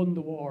Williamites won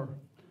the war,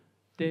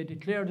 they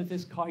declared that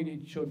this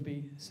coinage should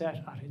be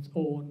set at its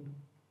own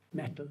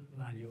metal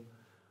value.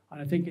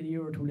 And I think a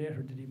year or two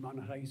later they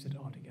demonetized it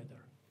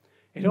altogether.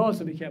 It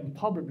also became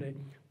probably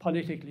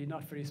politically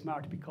not very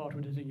smart to be caught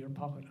with it in your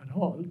pocket at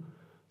all.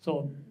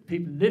 So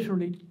people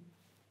literally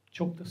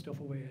chucked the stuff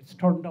away. It's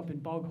turned up in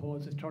bog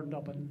holes, it's turned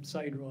up on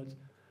side roads.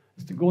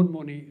 It's the gun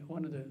money,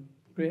 one of the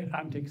great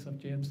antics of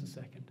James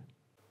II.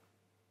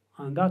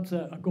 And that's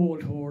a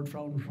gold hoard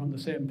found from the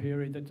same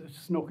period that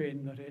snuck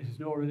in, that it has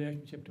no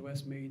relationship to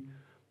Westmeath,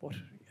 but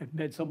it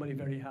made somebody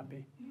very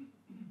happy.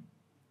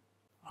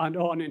 And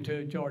on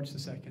into George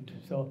II.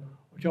 So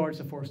George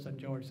I and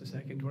George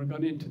II. We're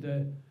going into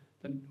the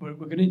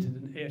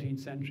 18th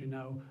century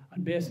now,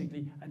 and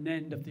basically an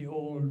end of the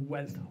old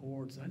wealth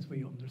hoards as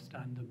we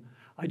understand them.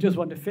 I just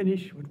want to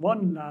finish with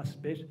one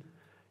last bit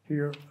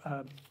here.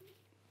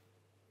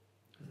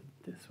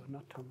 This one,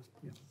 not Thomas.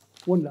 Yeah.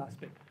 One last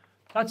bit.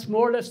 That's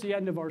more or less the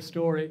end of our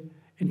story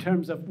in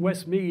terms of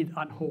Westmeath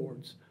and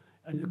hoards.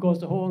 And it goes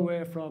the whole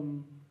way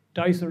from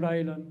Dicer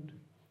Island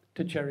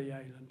to Cherry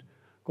Island.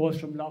 Goes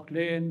from Lough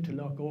Ennell to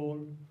Lough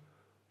Ennell,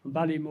 from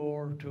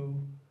Ballymore to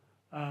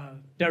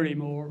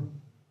Derrymore.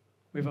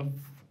 We have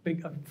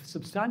a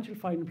substantial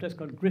finding place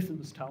called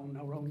Griffinstown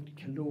around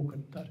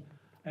Killucan that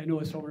I know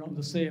is from around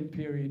the same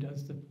period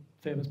as the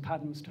famous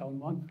Paddonstown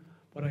one,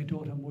 but I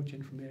don't have much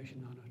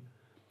information on it.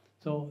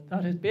 So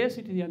that is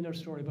basically the end of our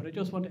story, but I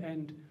just want to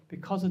end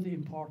because of the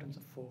importance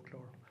of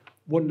folklore.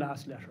 One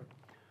last letter.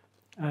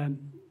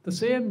 The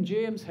same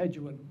James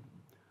Hedgewin,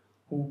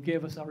 who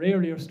gave us our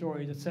earlier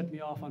story that set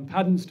me off on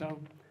Paddonstown,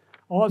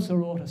 also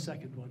wrote a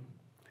second one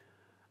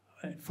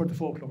for the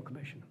Folklore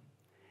Commission.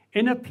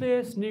 In a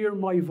place near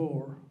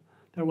Myvore,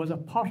 there was a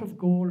pot of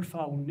gold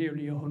found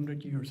nearly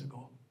 100 years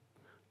ago.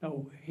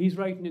 Now, he's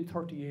writing in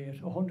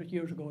 38. 100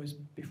 years ago is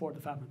before the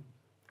famine,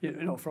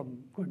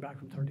 from going back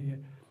from 38.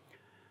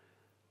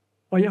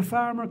 By a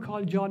farmer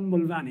called John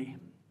Mulvaney.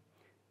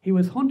 He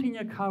was hunting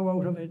a cow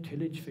out of a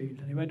tillage field,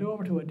 and he went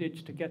over to a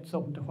ditch to get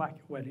something to whack,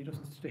 well, he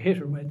doesn't to hit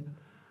her with,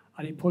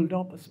 and he pulled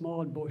up a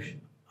small bush,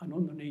 and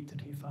underneath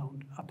it he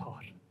found a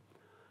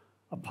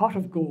pot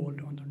of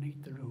gold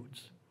underneath the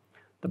roots.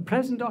 The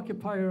present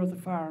occupier of the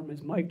farm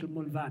is Michael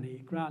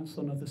Mulvaney,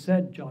 grandson of the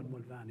said John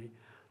Mulvaney.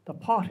 The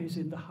pot is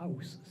in the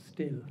house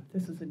still.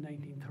 This is in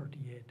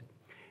 1938.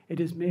 It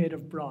is made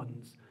of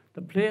bronze.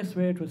 The place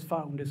where it was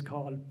found is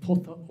called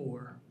Putha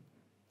Ower.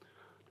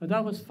 Now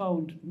that was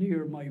found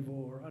near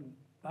Myvore, and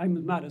I'm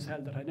as mad as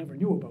hell that I never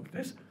knew about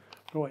this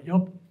growing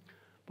up.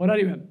 But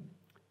anyway,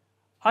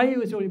 I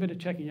was doing a bit of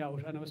checking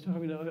out, and I was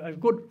talking to a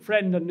good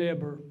friend and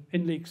neighbour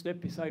in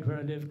Leixlip, beside where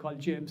I live, called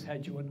James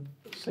Hedgewin,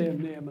 same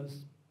name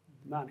as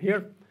the man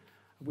here.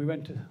 We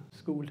went to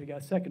school together,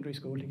 secondary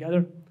school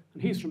together,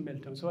 and he's from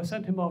Milltown, so I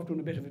sent him off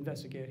doing a bit of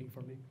investigating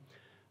for me.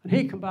 And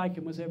he came back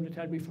and was able to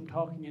tell me from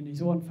talking in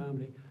his own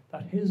family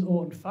that his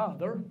own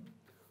father,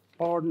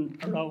 born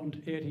around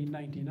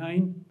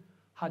 1899,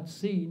 had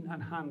seen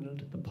and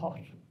handled the pot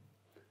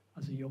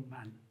as a young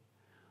man.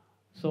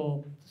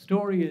 So the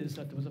story is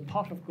that there was a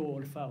pot of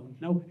gold found.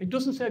 Now, it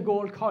doesn't say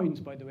gold coins,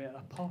 by the way,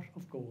 a pot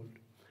of gold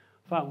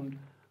found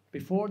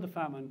before the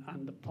famine,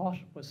 and the pot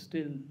was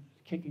still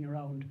kicking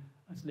around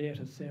as late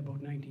as, say,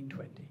 about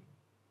 1920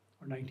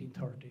 or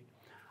 1930.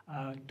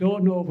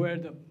 Don't know where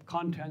the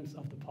contents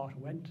of the pot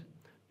went,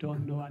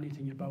 don't know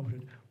anything about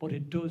it, but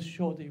it does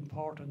show the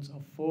importance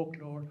of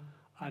folklore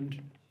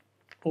and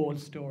old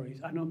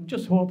stories. And I'm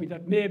just hoping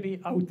that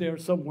maybe out there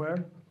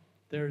somewhere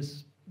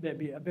there's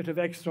maybe a bit of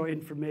extra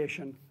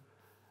information,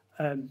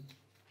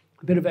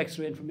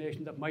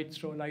 that might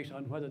throw light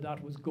on whether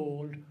that was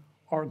gold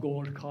or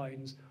gold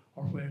coins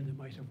or where they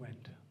might have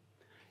went.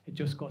 It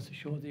just goes to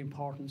show the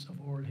importance of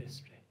oral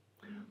history.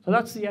 So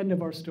that's the end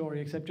of our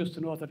story, except just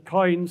to note that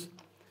coins,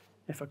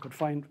 if I could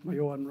find my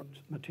own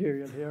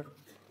material here,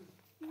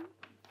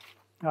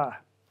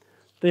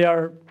 they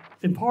are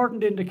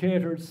important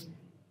indicators.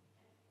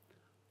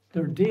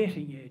 They're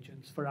dating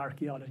agents for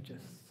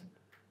archaeologists.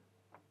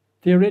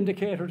 They're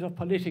indicators of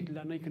political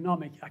and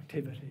economic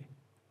activity.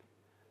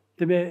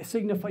 They may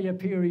signify a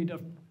period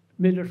of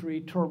military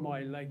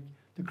turmoil like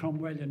the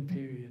Cromwellian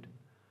period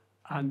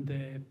and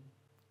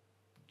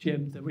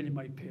the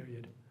Williamite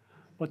period.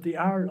 But they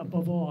are,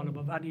 above all,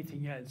 above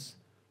anything else,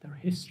 they're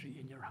history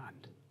in your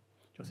hand.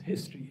 Just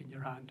history in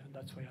your hand, and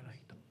that's why I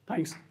like them.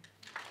 Thanks.